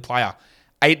 12-team league player.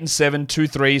 8 and 7, 2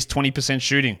 threes, 20%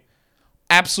 shooting.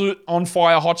 Absolute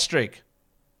on-fire hot streak.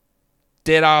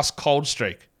 Dead-ass cold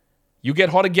streak. You get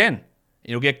hot again.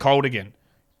 You'll get cold again.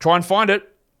 Try and find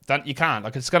it. You can't.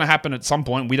 It's going to happen at some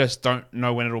point. We just don't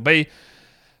know when it'll be.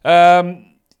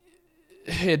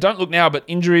 Yeah, don't look now, but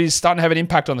injuries starting to have an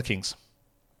impact on the Kings.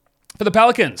 For the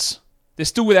Pelicans, they're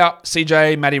still without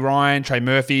CJ, Matty Ryan, Trey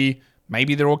Murphy.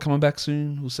 Maybe they're all coming back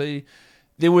soon. We'll see.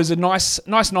 There was a nice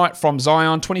night from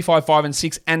Zion, 25, 5 and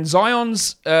 6. And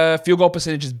Zion's field goal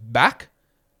percentage is back,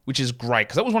 which is great,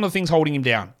 because that was one of the things holding him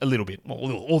down a little bit. Well,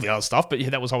 all the other stuff, but yeah,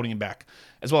 that was holding him back,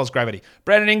 as well as gravity.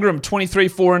 Brandon Ingram, 23,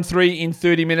 4 and 3 in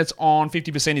 30 minutes on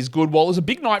 50% is good. Well, it was a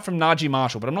big night from Najee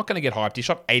Marshall, but I'm not going to get hyped. He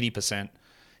shot 80%.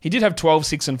 He did have 12,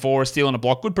 6 and 4, a steal and a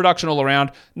block. Good production all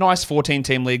around. Nice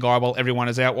 14-team league guy while everyone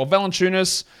is out. While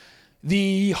Valanciunas,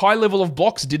 the high level of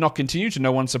blocks did not continue, to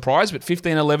no one's surprise, but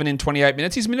 15, 11 in 28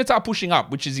 minutes. His minutes are pushing up,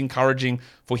 which is encouraging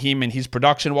for him and his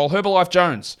production. While Herbalife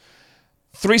Jones,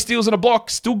 3 steals and a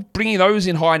block, still bringing those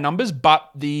in high numbers,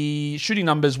 but the shooting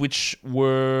numbers, which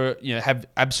were, have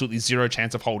absolutely zero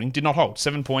chance of holding, did not hold.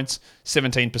 7 points,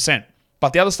 17%.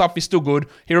 But the other stuff is still good.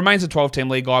 He remains a 12-team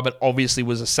league guy, but obviously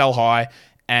was a sell high.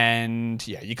 And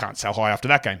yeah, you can't sell high after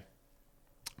that game.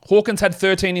 Hawkins had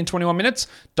 13 in 21 minutes.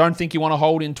 Don't think you want to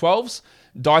hold in 12s.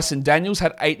 Dyson Daniels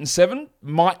had 8 and 7.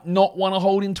 Might not want to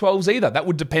hold in 12s either. That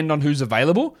would depend on who's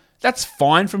available. That's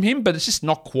fine from him, but it's just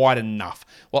not quite enough.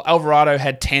 While Alvarado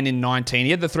had 10 in 19.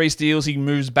 He had the 3 steals. He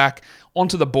moves back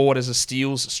onto the board as a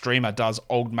steals streamer, does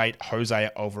old mate Jose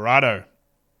Alvarado.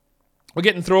 We're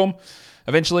getting through them.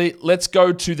 Eventually, let's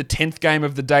go to the 10th game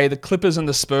of the day, the Clippers and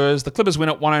the Spurs. The Clippers win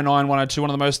at 109-102,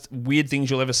 one of the most weird things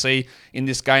you'll ever see in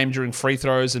this game during free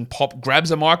throws, and Pop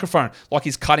grabs a microphone like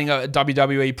he's cutting a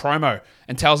WWE promo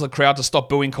and tells the crowd to stop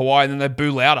booing Kawhi, and then they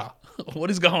boo louder.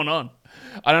 What is going on?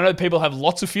 I don't know, people have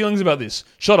lots of feelings about this.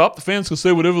 Shut up, the fans can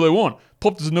say whatever they want.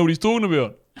 Pop doesn't know what he's talking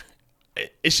about.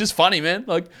 It's just funny, man.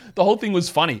 The whole thing was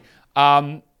funny.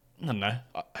 I don't know.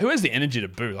 Who has the energy to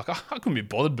boo? I couldn't be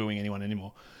bothered booing anyone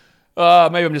anymore.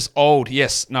 Maybe I'm just old.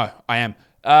 Yes, no, I am.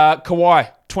 Kawhi,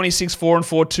 26, 4 and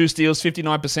 4, 2 steals,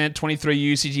 59%, 23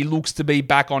 usage. He looks to be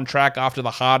back on track after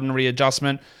the Harden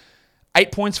readjustment.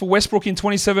 8 points for Westbrook in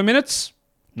 27 minutes.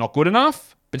 Not good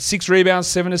enough, but 6 rebounds,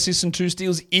 7 assists, and 2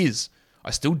 steals is.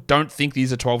 I still don't think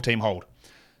these are 12-team hold.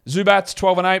 Zubats,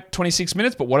 12 and 8, 26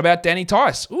 minutes, but what about Danny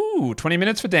Tice? Ooh, 20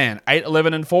 minutes for Dan, 8,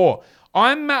 11 and 4.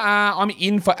 I'm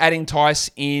in for adding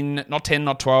Tice in not 10,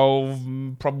 not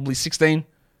 12, probably 16.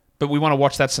 But we want to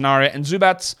watch that scenario. And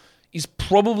Zubats is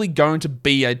probably going to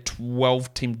be a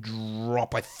 12-team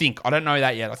drop, I think. I don't know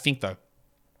that yet. I think, though.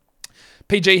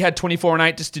 PG had 24 and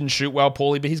 8, just didn't shoot well,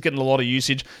 poorly, but he's getting a lot of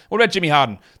usage. What about Jimmy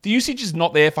Harden? The usage is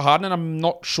not there for Harden, and I'm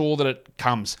not sure that it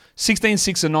comes. 16,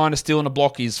 6 and 9, a steal and a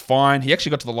block is fine. He actually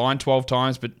got to the line 12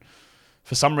 times, but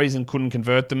for some reason couldn't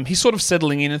convert them. He's sort of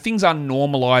settling in, and things are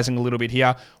normalizing a little bit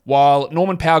here. While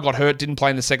Norman Powell got hurt, didn't play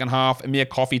in the second half, Amir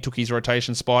Coffey took his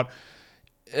rotation spot.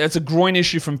 It's a groin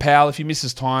issue from Powell. If he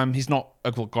misses time, he's not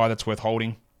a guy that's worth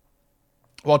holding.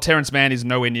 While Terrence Mann is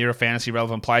nowhere near a fantasy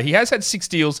relevant player, he has had 6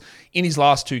 steals in his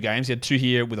last 2 games. He had 2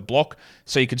 here with a block,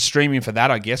 so you could stream him for that,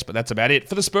 I guess, but that's about it.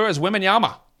 For the Spurs,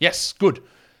 Wembanyama. Yes, good.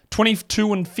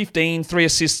 22 and 15, 3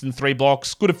 assists and 3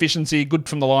 blocks. Good efficiency, good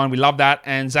from the line. We love that.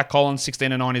 And Zach Collins,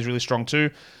 16 and 9 is really strong too.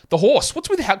 The Horse. What's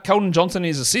with Keldon Johnson and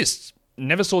his assists?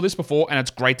 Never saw this before, and it's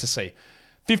great to see.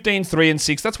 15, 3 and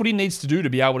 6. That's what he needs to do to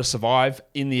be able to survive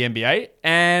in the NBA.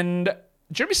 And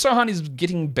Jeremy Sohan is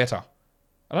getting better.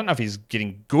 I don't know if he's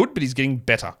getting good, but he's getting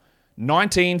better.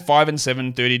 19, 5 and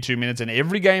 7, 32 minutes. And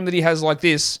every game that he has like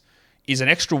this is an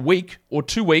extra week or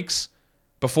 2 weeks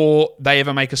before they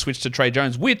ever make a switch to Trey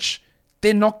Jones, which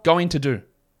they're not going to do.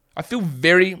 I feel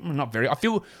I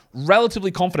feel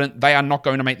relatively confident they are not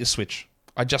going to make this switch.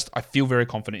 I feel very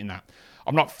confident in that.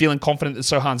 I'm not feeling confident that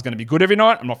Sohan's going to be good every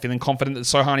night. I'm not feeling confident that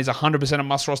Sohan is 100% a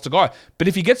must-roster guy. But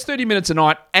if he gets 30 minutes a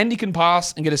night and he can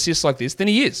pass and get assists like this, then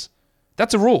he is.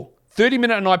 That's a rule.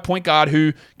 30-minute-a-night point guard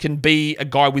who can be a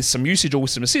guy with some usage or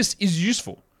with some assists is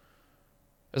useful.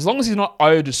 As long as he's not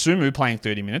Ayo Dosunmu playing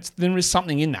 30 minutes, then there is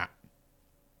something in that.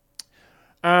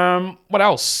 What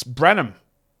else? Branham.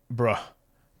 Bruh.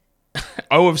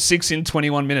 0 of 6 in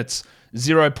 21 minutes.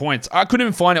 0 points. I couldn't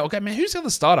even find it. Okay, man, who's the other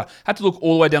starter? Had to look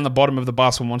all the way down the bottom of the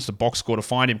Basketball Monster box score to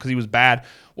find him because he was bad.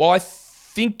 Well, I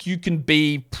think you can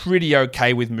be pretty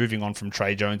okay with moving on from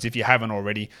Trey Jones if you haven't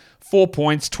already. 4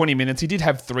 points, 20 minutes. He did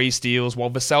have 3 steals, while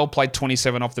Vassell played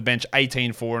 27 off the bench,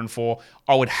 18, 4 and 4.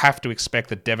 I would have to expect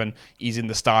that Devin is in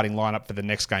the starting lineup for the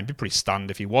next game. Be pretty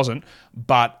stunned if he wasn't,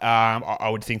 but I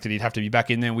would think that he'd have to be back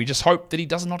in there. We just hope that he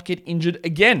does not get injured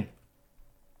again.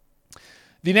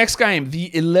 The next game, the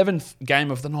 11th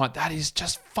game of the night, that is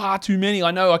just far too many.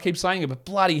 I know I keep saying it, but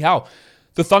bloody hell.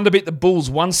 The Thunder beat the Bulls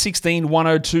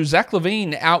 116-102. Zach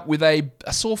LaVine out with a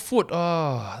sore foot.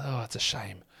 Oh, it's a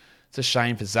shame. It's a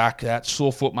shame for Zach. That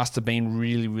sore foot must have been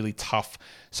really, really tough.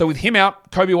 So with him out,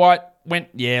 Kobe White went,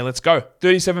 yeah, let's go.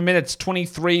 37 minutes,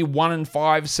 23, 1 and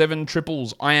 5, 7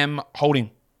 triples. I am holding.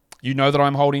 You know that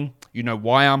I'm holding. You know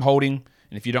why I'm holding.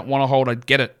 And if you don't want to hold, I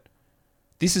get it.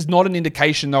 This is not an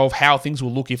indication, though, of how things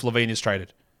will look if LaVine is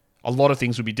traded. A lot of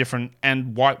things will be different,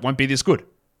 and White won't be this good.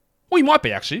 Well, he might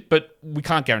be, actually, but we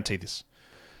can't guarantee this.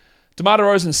 DeMar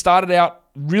DeRozan started out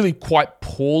really quite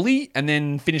poorly and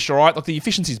then finished all right. Like, the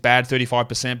efficiency's bad,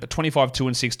 35%, but 25, 2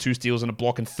 and 6, 2 steals and a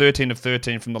block, and 13 of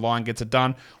 13 from the line gets it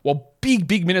done. While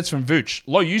big minutes from Vooch.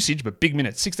 Low usage, but big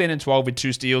minutes. 16 and 12 with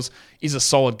 2 steals is a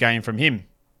solid game from him.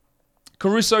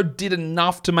 Caruso did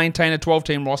enough to maintain a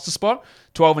 12-team roster spot,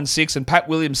 12 and 6, and Pat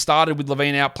Williams started with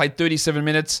LaVine out, played 37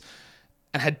 minutes,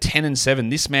 and had 10 and 7.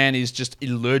 This man is just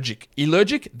allergic.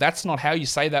 Allergic? That's not how you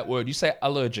say that word. You say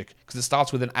allergic because it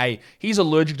starts with an A. He's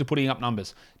allergic to putting up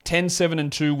numbers. 10, 7,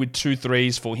 and 2 with 2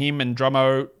 threes for him and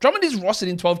Drummo. Drummond is rostered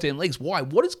in 12-team leagues. Why?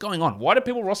 What is going on? Why do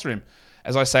people roster him?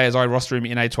 As I roster him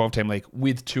in a 12-team league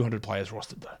with 200 players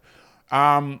rostered though.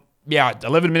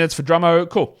 11 minutes for Drummo.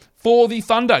 Cool. For the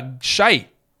Thunder, Shea,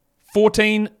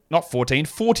 45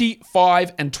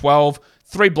 and 12,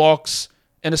 3 blocks,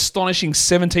 an astonishing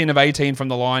 17 of 18 from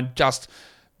the line. Just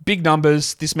big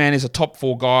numbers. This man is a top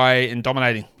 4 guy and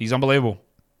dominating. He's unbelievable.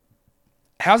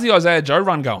 How's the Isaiah Joe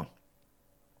run going?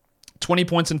 20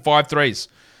 points and 5 threes.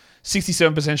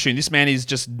 67% shooting. This man is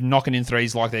just knocking in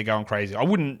threes like they're going crazy. I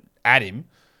wouldn't add him.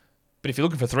 But if you're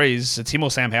looking for threes, it's him or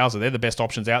Sam Hauser. They're the best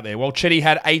options out there. Well, Chetty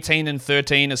had 18 and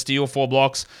 13, a steal, 4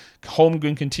 blocks.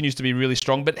 Holmgren continues to be really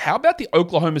strong. But how about the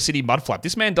Oklahoma City Mudflap?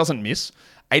 This man doesn't miss.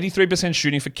 83%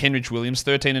 shooting for Kenrich Williams,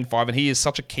 13 and 5, and he is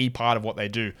such a key part of what they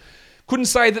do. Couldn't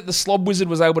say that the Slob Wizard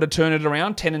was able to turn it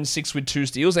around, 10 and 6 with 2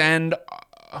 steals, and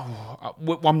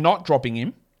I'm not dropping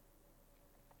him.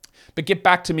 But get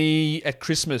back to me at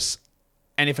Christmas,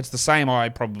 and if it's the same, I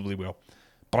probably will.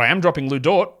 But I am dropping Lou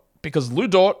Dort, because Lou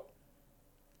Dort,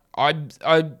 I'm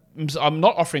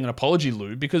not offering an apology,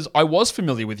 Lou, because I was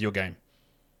familiar with your game.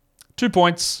 2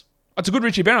 points. It's a good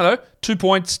Richie Banner, though. 2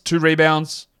 points, 2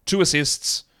 rebounds, 2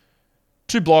 assists,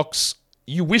 2 blocks.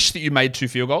 You wish that you made 2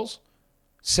 field goals.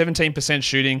 17%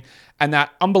 shooting. And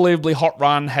that unbelievably hot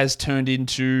run has turned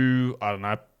into,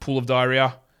 pool of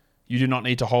diarrhea. You do not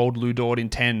need to hold Lou Dort in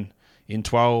 10, in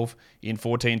 12, in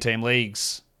 14-team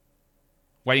leagues.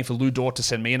 Waiting for Lou Dort to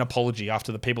send me an apology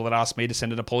after the people that asked me to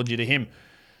send an apology to him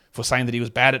for saying that he was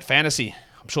bad at fantasy.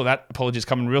 I'm sure that apology is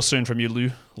coming real soon from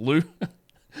you, Lou.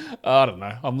 I don't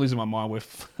know. I'm losing my mind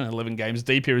with 11 games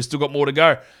deep here. He's still got more to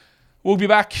go. We'll be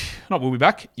back. We'll be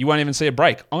back. You won't even see a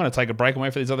break. I'm going to take a break and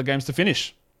wait for these other games to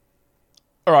finish.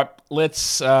 All right,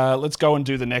 let's go and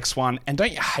do the next one. And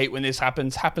don't you hate when this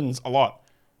happens? Happens a lot.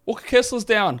 Walker Kessler's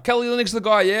down. Kelly Olynyk's the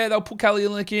guy. Yeah, they'll put Kelly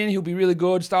Olynyk in. He'll be really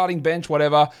good. Starting bench,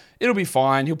 whatever. It'll be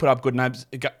fine. He'll put up good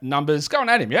numbers. Going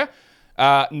at him, yeah?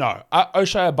 No.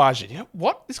 O'Shea Abaji. Yeah,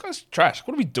 what? This guy's trash.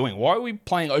 What are we doing? Why are we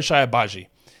playing O'Shea Abaji?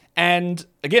 And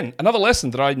again, another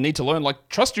lesson that I need to learn,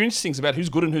 trust your instincts about who's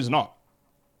good and who's not.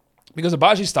 Because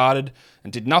Abaji started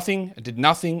and did nothing, and did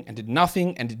nothing, and did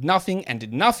nothing, and did nothing, and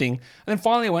did nothing. And then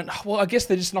finally I went, well, I guess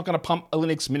they're just not going to pump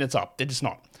Olynyk's minutes up. They're just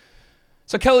not.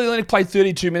 So Kelly Olynyk played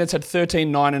 32 minutes, had 13,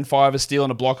 9, and 5, a steal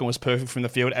and a block, and was perfect from the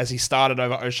field as he started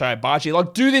over O'Shea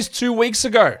Abaji. Do this 2 weeks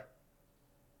ago.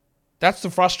 That's the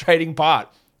frustrating part.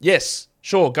 Yes,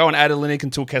 sure, go and add Olynyk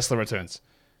until Kessler returns.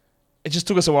 It just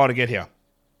took us a while to get here.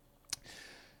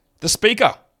 The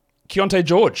speaker, Keontae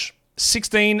George,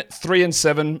 16, 3 and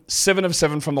 7, 7 of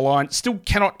 7 from the line. Still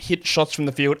cannot hit shots from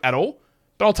the field at all,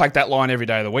 but I'll take that line every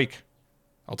day of the week.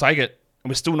 I'll take it. And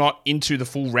we're still not into the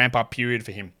full ramp-up period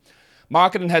for him.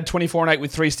 Markkanen had 24 and 8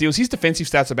 with 3 steals. His defensive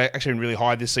stats have actually been really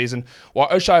high this season, while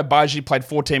O'Shea Abaji played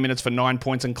 14 minutes for 9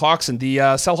 points, and Clarkson,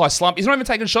 the sell-high slump, he's not even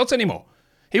taking shots anymore.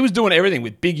 He was doing everything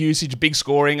with big usage, big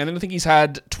scoring, and then I think he's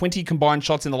had 20 combined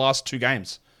shots in the last 2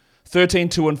 games. 13,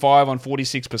 2 and 5 on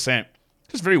 46%.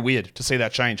 Just very weird to see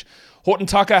that change. Horton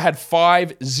Tucker had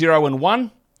 5, 0 and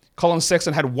 1. Colin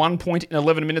Sexton had 1 point in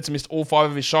 11 minutes and missed all 5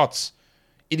 of his shots.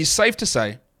 It is safe to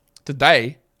say that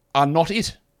they are not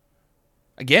it.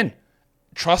 Again,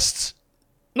 trust,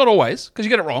 not always, because you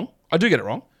get it wrong. I do get it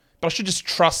wrong. But I should just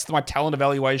trust my talent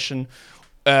evaluation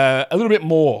a little bit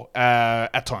more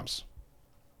at times.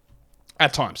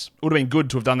 At times. It would have been good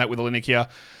to have done that with Olynyk here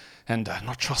and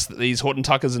not trust that these Horton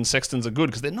Tuckers and Sextons are good,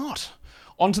 because they're not.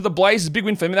 On to the Blazers. Big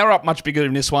win for them. They were up much bigger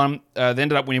in this one. They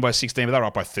ended up winning by 16, but they were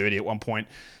up by 30 at one point.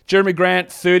 Jeremy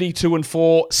Grant, 32 and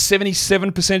 4,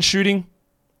 77% shooting.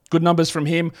 Good numbers from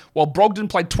him. While Brogdon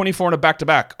played 24 on a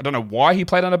back-to-back. I don't know why he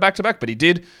played on a back-to-back, but he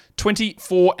did.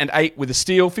 24 and 8 with a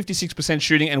steal, 56%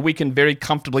 shooting, and we can very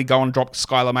comfortably go and drop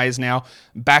Skylar Mays now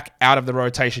back out of the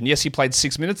rotation. Yes, he played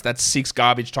 6 minutes. That's 6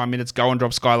 garbage time minutes. Go and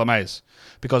drop Skylar Mays.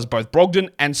 Because both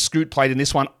Brogdon and Scoot played in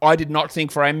this one. I did not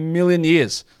think for a million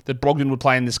years that Brogdon would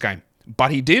play in this game.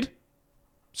 But he did.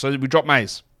 So we dropped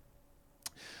Mays.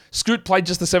 Scoot played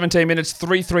just the 17 minutes,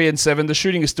 3, 3 and 7. The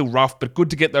shooting is still rough, but good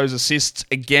to get those assists.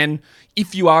 Again,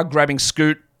 if you are grabbing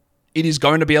Scoot, it is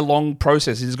going to be a long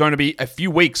process. It is going to be a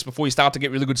few weeks before you start to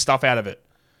get really good stuff out of it.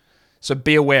 So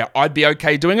be aware. I'd be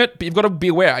okay doing it, but you've got to be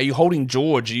aware. Are you holding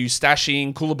George? Are you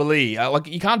stashing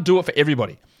Koulibaly? You can't do it for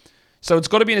everybody. So it's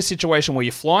got to be in a situation where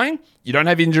you're flying, you don't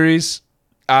have injuries,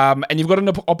 and you've got an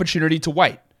opportunity to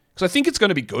wait. Because I think it's going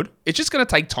to be good. It's just going to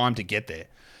take time to get there.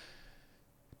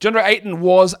 DeAndre Ayton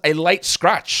was a late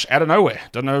scratch out of nowhere.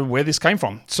 Don't know where this came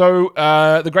from. So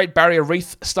the Great Barrier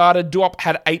Reef started. Duop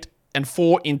had 8 and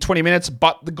 4 in 20 minutes.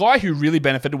 But the guy who really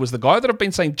benefited was the guy that I've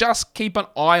been saying, just keep an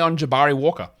eye on Jabari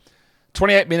Walker.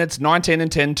 28 minutes, 19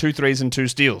 and 10, 2 threes and 2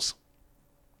 steals.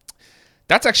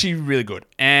 That's actually really good.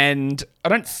 And I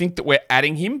don't think that we're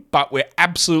adding him, but we're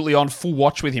absolutely on full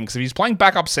watch with him. Because if he's playing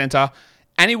backup center,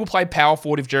 and he will play power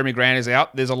forward if Jeremy Grant is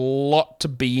out, there's a lot to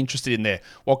be interested in there.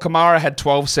 While Kamara had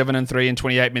 12, 7 and 3 in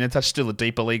 28 minutes, that's still a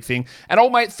deeper league thing. And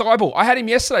old mate Thibault, I had him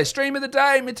yesterday. Stream of the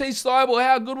day, Matisse Thibault,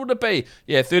 how good would it be?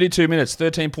 Yeah, 32 minutes,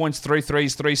 13 points, 3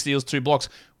 threes, 3 steals, 2 blocks.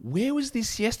 Where was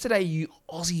this yesterday, you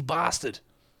Aussie bastard?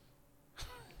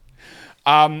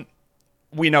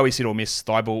 We know he's hit or miss,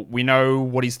 Thibault. We know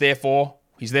what he's there for.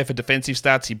 He's there for defensive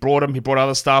stats. He brought them. He brought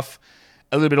other stuff.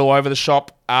 A little bit all over the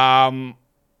shop.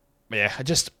 Yeah,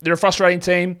 they're a frustrating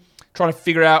team. Trying to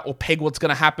figure out or peg what's going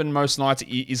to happen most nights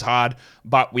is hard.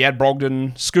 But we had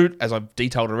Brogdon, Scoot, as I've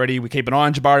detailed already. We keep an eye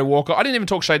on Jabari Walker. I didn't even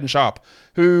talk Shaedon Sharp,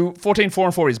 who 14, 4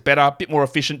 and 4 is better, a bit more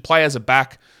efficient. Players are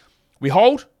back. We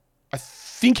hold. I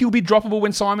think he'll be droppable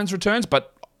when Simons returns,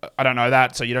 but I don't know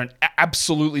that. So you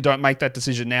absolutely don't make that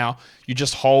decision now. You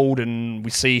just hold and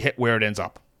we see where it ends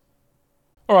up.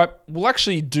 All right, we'll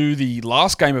actually do the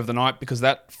last game of the night because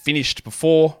that finished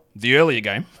before the earlier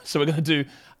game. So we're going to do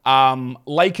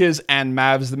Lakers and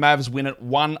Mavs. The Mavs win at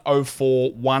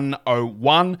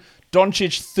 104-101.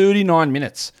 Doncic, 39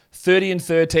 minutes, 30 and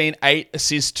 13, 8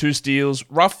 assists, 2 steals.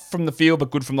 Rough from the field,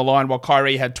 but good from the line, while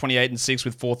Kyrie had 28 and 6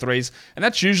 with 4 threes. And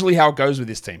that's usually how it goes with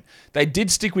this team. They did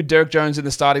stick with Derek Jones in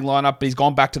the starting lineup, but he's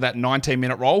gone back to that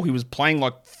 19-minute role. He was playing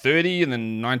like 30 and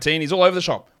then 19. He's all over the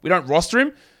shop. We don't roster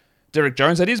him. Derek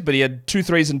Jones, that is, but he had 2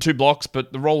 threes and 2 blocks,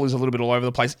 but the role is a little bit all over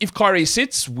the place. If Kyrie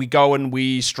sits, we go and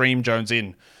we stream Jones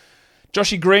in.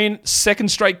 Joshy Green,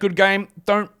 second straight good game.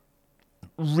 Don't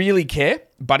really care,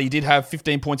 but he did have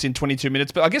 15 points in 22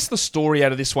 minutes. But I guess the story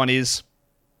out of this one is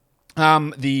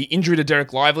the injury to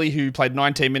Derek Lively, who played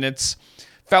 19 minutes,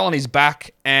 fell on his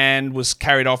back and was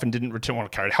carried off and didn't return.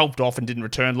 Helped off and didn't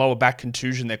return. Lower back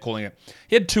contusion, they're calling it.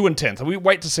 He had 2 and 10. So we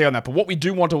wait to see on that. But what we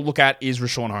do want to look at is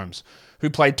Rashawn Holmes, who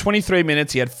played 23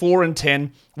 minutes. He had 4 and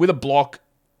 10 with a block.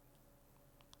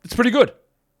 It's pretty good,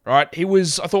 right? He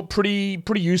was, I thought, pretty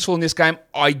useful in this game.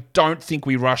 I don't think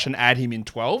we rush and add him in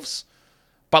 12s,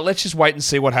 but let's just wait and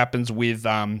see what happens with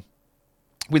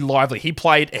Lively. He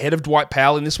played ahead of Dwight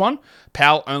Powell in this one.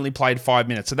 Powell only played 5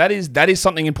 minutes. So that is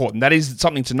something important. That is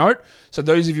something to note. So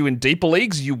those of you in deeper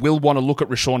leagues, you will want to look at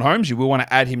Rashawn Holmes. You will want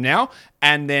to add him now.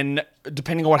 And then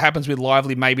depending on what happens with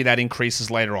Lively, maybe that increases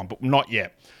later on, but not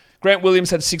yet. Grant Williams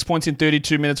had 6 points in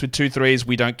 32 minutes with 2 threes.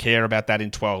 We don't care about that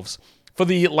in 12s. For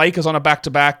the Lakers on a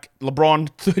back-to-back, LeBron,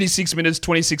 36 minutes,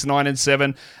 26, 9, and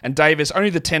 7. And Davis, only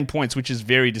the 10 points, which is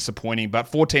very disappointing, but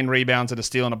 14 rebounds and a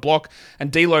steal and a block.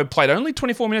 And D'Lo played only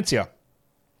 24 minutes here.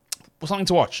 Well, something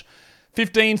to watch.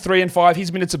 15, 3, and 5.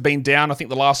 His minutes have been down, I think,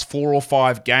 the last 4 or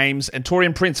 5 games. And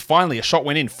Taurean Prince, finally, a shot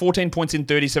went in. 14 points in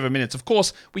 37 minutes. Of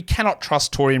course, we cannot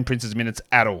trust Taurean Prince's minutes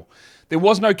at all. There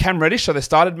was no Cam Reddish, so they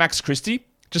started Max Christie.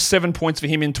 Just 7 points for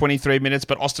him in 23 minutes,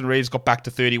 but Austin Reeves got back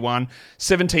to 31,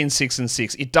 17, 6, and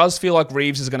 6. It does feel like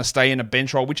Reeves is going to stay in a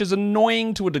bench role, which is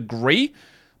annoying to a degree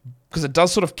because it does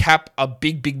sort of cap a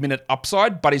big minute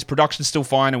upside, but his production's still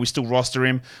fine and we still roster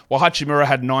him. While Hachimura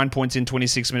had 9 points in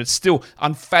 26 minutes, still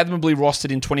unfathomably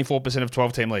rostered in 24% of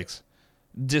 12-team leagues.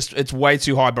 It's way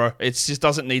too high, bro. It just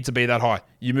doesn't need to be that high.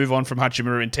 You move on from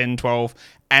Hachimura in 10, 12,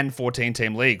 and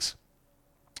 14-team leagues.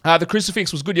 The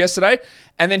crucifix was good yesterday,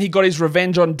 and then he got his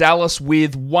revenge on Dallas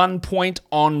with 1 point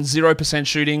on 0%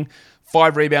 shooting,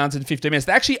 5 rebounds in 15 minutes.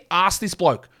 They actually asked this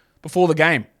bloke before the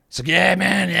game. He's like, yeah,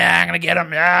 man, I'm going to get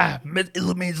him. Yeah,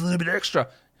 it means a little bit extra.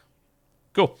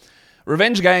 Cool.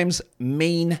 Revenge games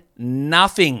mean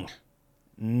nothing.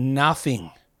 Nothing.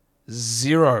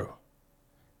 Zero.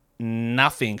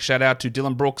 Nothing. Shout out to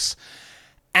Dylan Brooks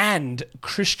and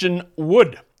Christian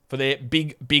Wood for their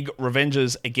big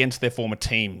revenges against their former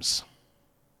teams.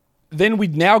 Then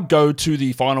we'd now go to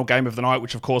the final game of the night,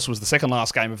 which of course was the second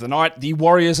last game of the night. The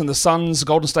Warriors and the Suns.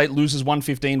 Golden State loses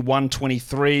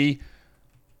 115-123.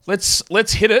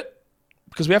 Let's hit it,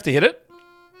 because we have to hit it.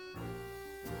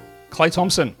 Klay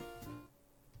Thompson.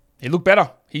 He looked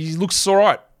better. He looks all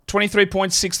right. 23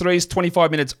 points, 6 threes, 25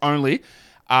 minutes only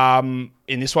in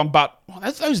this one. But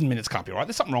those minutes can't be right.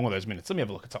 There's something wrong with those minutes. Let me have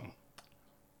a look at something.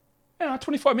 Yeah,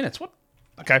 25 minutes. What?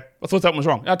 Okay, I thought that one was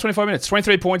wrong. 25 minutes.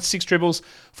 23 points, 6 dribbles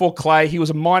for Klay. He was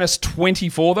a minus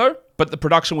 24, though, but the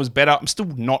production was better. I'm still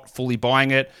not fully buying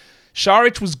it.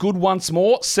 Šarić was good once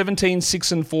more. 17,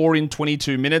 6, and 4 in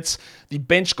 22 minutes. The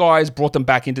bench guys brought them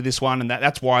back into this one, and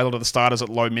that's why a lot of the starters at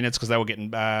low minutes, because they were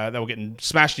getting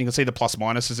smashed. You can see the plus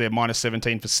minuses there. Minus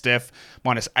 17 for Steph.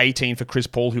 Minus 18 for Chris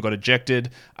Paul, who got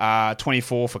ejected.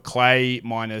 24 for Klay.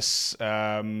 Minus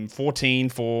 14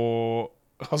 for...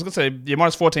 I was going to say, yeah,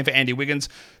 minus 14 for Andy Wiggins,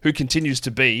 who continues to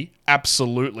be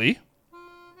absolutely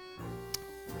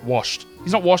washed.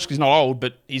 He's not washed because he's not old,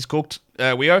 but he's cooked.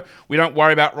 We don't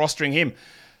worry about rostering him.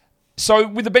 So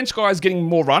with the bench guys getting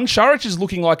more run, Šarić is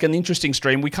looking like an interesting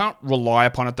stream. We can't rely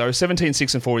upon it, though. 17,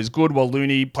 6, and 4 is good, while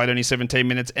Looney played only 17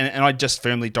 minutes, and I just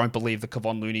firmly don't believe that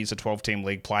Kevon Looney is a 12-team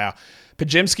league player.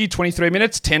 Podziemski, 23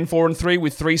 minutes, 10, 4, and 3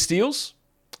 with 3 steals.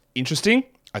 Interesting.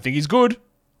 I think he's good.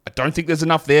 I don't think there's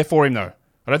enough there for him, though.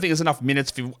 I don't think there's enough minutes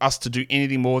for us to do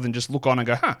anything more than just look on and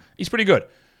go, he's pretty good.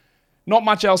 Not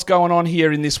much else going on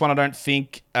here in this one, I don't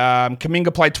think.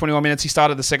 Kuminga played 21 minutes. He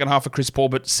started the second half for Chris Paul,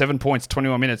 but 7 points,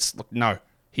 21 minutes. Look, no.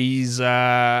 He's...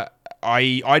 I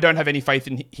don't have any faith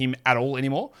in him at all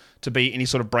anymore to be any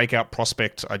sort of breakout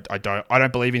prospect. I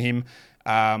don't believe in him.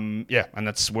 And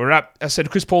that's where we're at. As I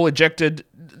said, Chris Paul ejected.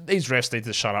 These refs need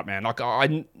to shut up, man. Like,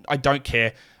 I don't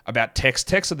care about techs.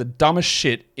 Techs are the dumbest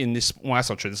shit in this. Well, that's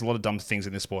not true. There's a lot of dumb things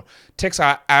in this sport. Techs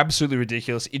are absolutely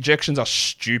ridiculous. Ejections are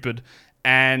stupid.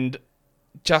 And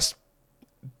just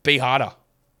be harder.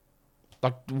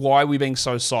 Like, why are we being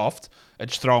so soft at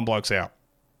just throwing blokes out?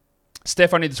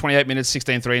 Steph only the 28 minutes,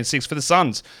 16, 3, and 6 for the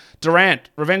Suns.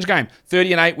 Durant, revenge game,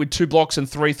 30 and 8 with 2 blocks and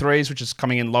 3 threes, which is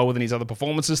coming in lower than his other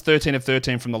performances. 13 of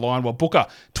 13 from the line. While Booker,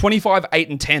 25, 8,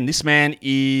 and 10. This man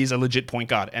is a legit point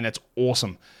guard, and it's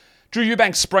awesome. Drew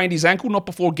Eubanks sprained his ankle, not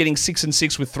before getting 6 and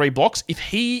 6 with 3 blocks. If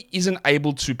he isn't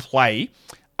able to play,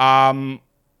 Chimezie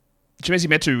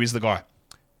Metu is the guy.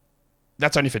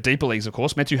 That's only for deeper leagues, of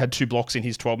course. Metu had 2 blocks in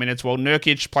his 12 minutes. Well,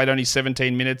 Nurkic played only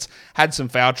 17 minutes, had some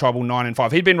foul trouble, 9 and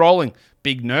 5. He'd been rolling.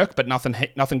 Big Nurk, but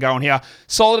nothing going here.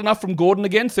 Solid enough from Gordon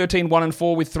again, 13, 1 and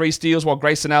 4 with 3 steals, while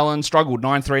Grayson Allen struggled,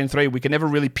 9, 3 and 3. We can never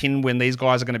really pin when these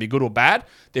guys are going to be good or bad.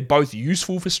 They're both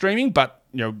useful for streaming, but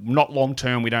not long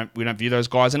term. We don't view those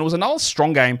guys. And it was another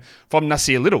strong game from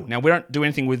Nasir Little. Now, we don't do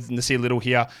anything with Nasir Little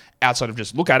here outside of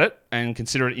just look at it and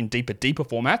consider it in deeper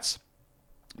formats.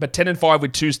 But 10-5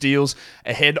 with 2 steals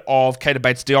ahead of Keita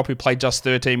Bates-Diop, who played just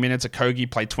 13 minutes.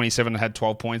 Okogie played 27 and had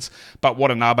 12 points. But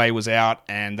Watanabe was out,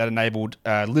 and that enabled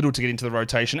Little to get into the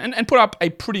rotation and put up a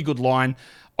pretty good line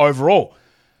overall.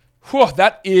 Whew,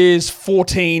 that is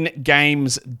 14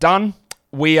 games done.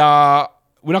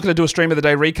 We're not going to do a stream of the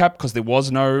day recap because there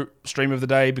was no stream of the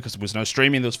day because there was no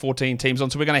streaming. There was 14 teams on.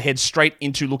 So we're going to head straight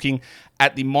into looking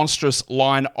at the monstrous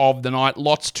line of the night.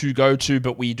 Lots to go to,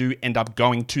 but we do end up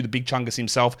going to the big chungus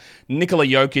himself. Nikola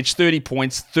Jokic, 30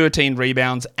 points, 13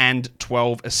 rebounds, and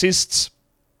 12 assists.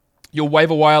 Your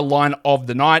waiver wire line of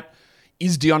the night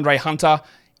is DeAndre Hunter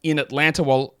in Atlanta.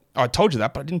 Well, I told you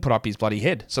that, but I didn't put up his bloody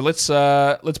head. So let's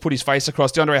put his face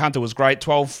across. DeAndre Hunter was great.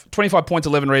 25 points,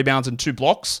 11 rebounds, and 2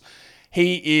 blocks.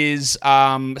 He is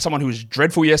someone who was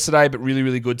dreadful yesterday, but really,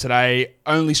 really good today.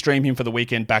 Only stream him for the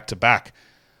weekend back-to-back.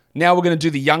 Now we're going to do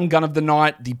the young gun of the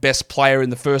night, the best player in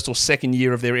the first or second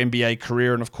year of their NBA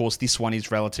career. And, of course, this one is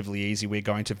relatively easy. We're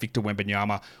going to Victor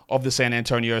Wembanyama of the San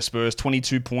Antonio Spurs.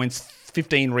 22 points,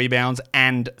 15 rebounds,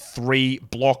 and 3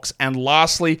 blocks. And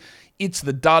lastly, it's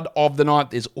the dud of the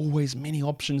night. There's always many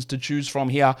options to choose from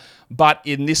here. But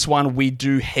in this one, we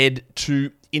do head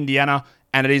to Indiana.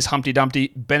 And it is Humpty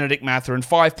Dumpty, Benedict Mathurin,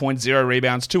 5.0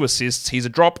 rebounds, 2 assists. He's a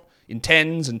drop in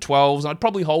 10s and 12s. I'd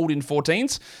probably hold in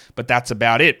 14s, but that's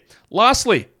about it.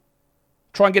 Lastly,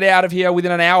 try and get out of here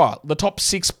within an hour. The top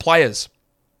 6 players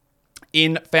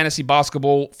in fantasy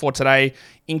basketball for today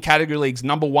in category leagues.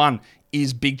 Number 1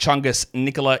 is Big Chungus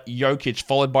Nikola Jokic,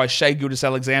 followed by Shai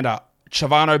Gilgeous-Alexander,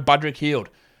 Chavano Budrick Hield,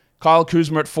 Kyle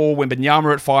Kuzma at 4,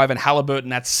 Wembanyama at 5, and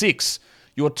Halliburton at 6.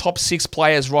 Your top 6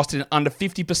 players rostered in under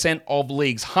 50% of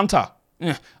leagues. Hunter,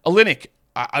 Olynyk,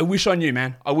 I wish I knew,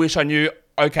 man. I wish I knew.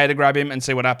 Okay to grab him and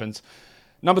see what happens.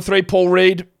 Number 3, Paul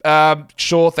Reed.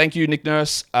 Sure, thank you, Nick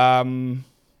Nurse. No,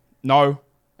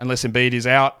 unless Embiid is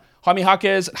out. Jaime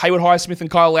Jaquez, Hayward Highsmith, and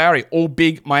Kyle Lowry. All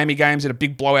big Miami games and a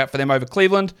big blowout for them over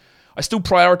Cleveland. I still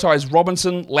prioritize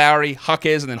Robinson, Lowry,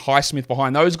 Jaquez, and then Highsmith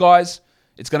behind those guys.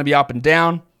 It's going to be up and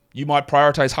down. You might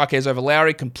prioritize Jaquez over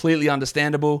Lowry. Completely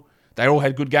understandable. They all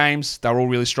had good games. They were all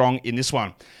really strong in this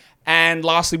one. And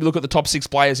lastly, we look at the top 6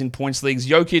 players in points leagues.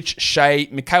 Jokic, Shea,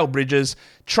 Mikal Bridges,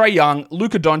 Trae Young,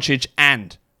 Luka Doncic,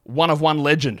 and one-of-one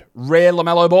legend, Rare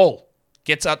LaMelo Ball.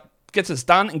 Gets us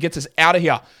done and gets us out of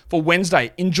here for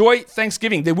Wednesday. Enjoy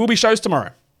Thanksgiving. There will be shows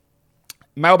tomorrow.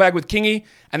 Mailbag with Kingy,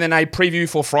 and then a preview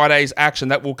for Friday's action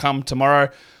that will come tomorrow.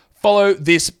 Follow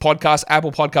this podcast,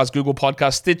 Apple Podcasts, Google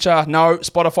Podcasts, Stitcher,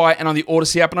 Spotify, and on the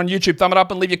Odyssey app and on YouTube. Thumb it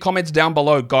up and leave your comments down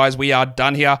below. Guys, we are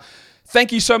done here.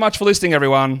 Thank you so much for listening,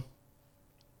 everyone.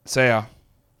 See ya.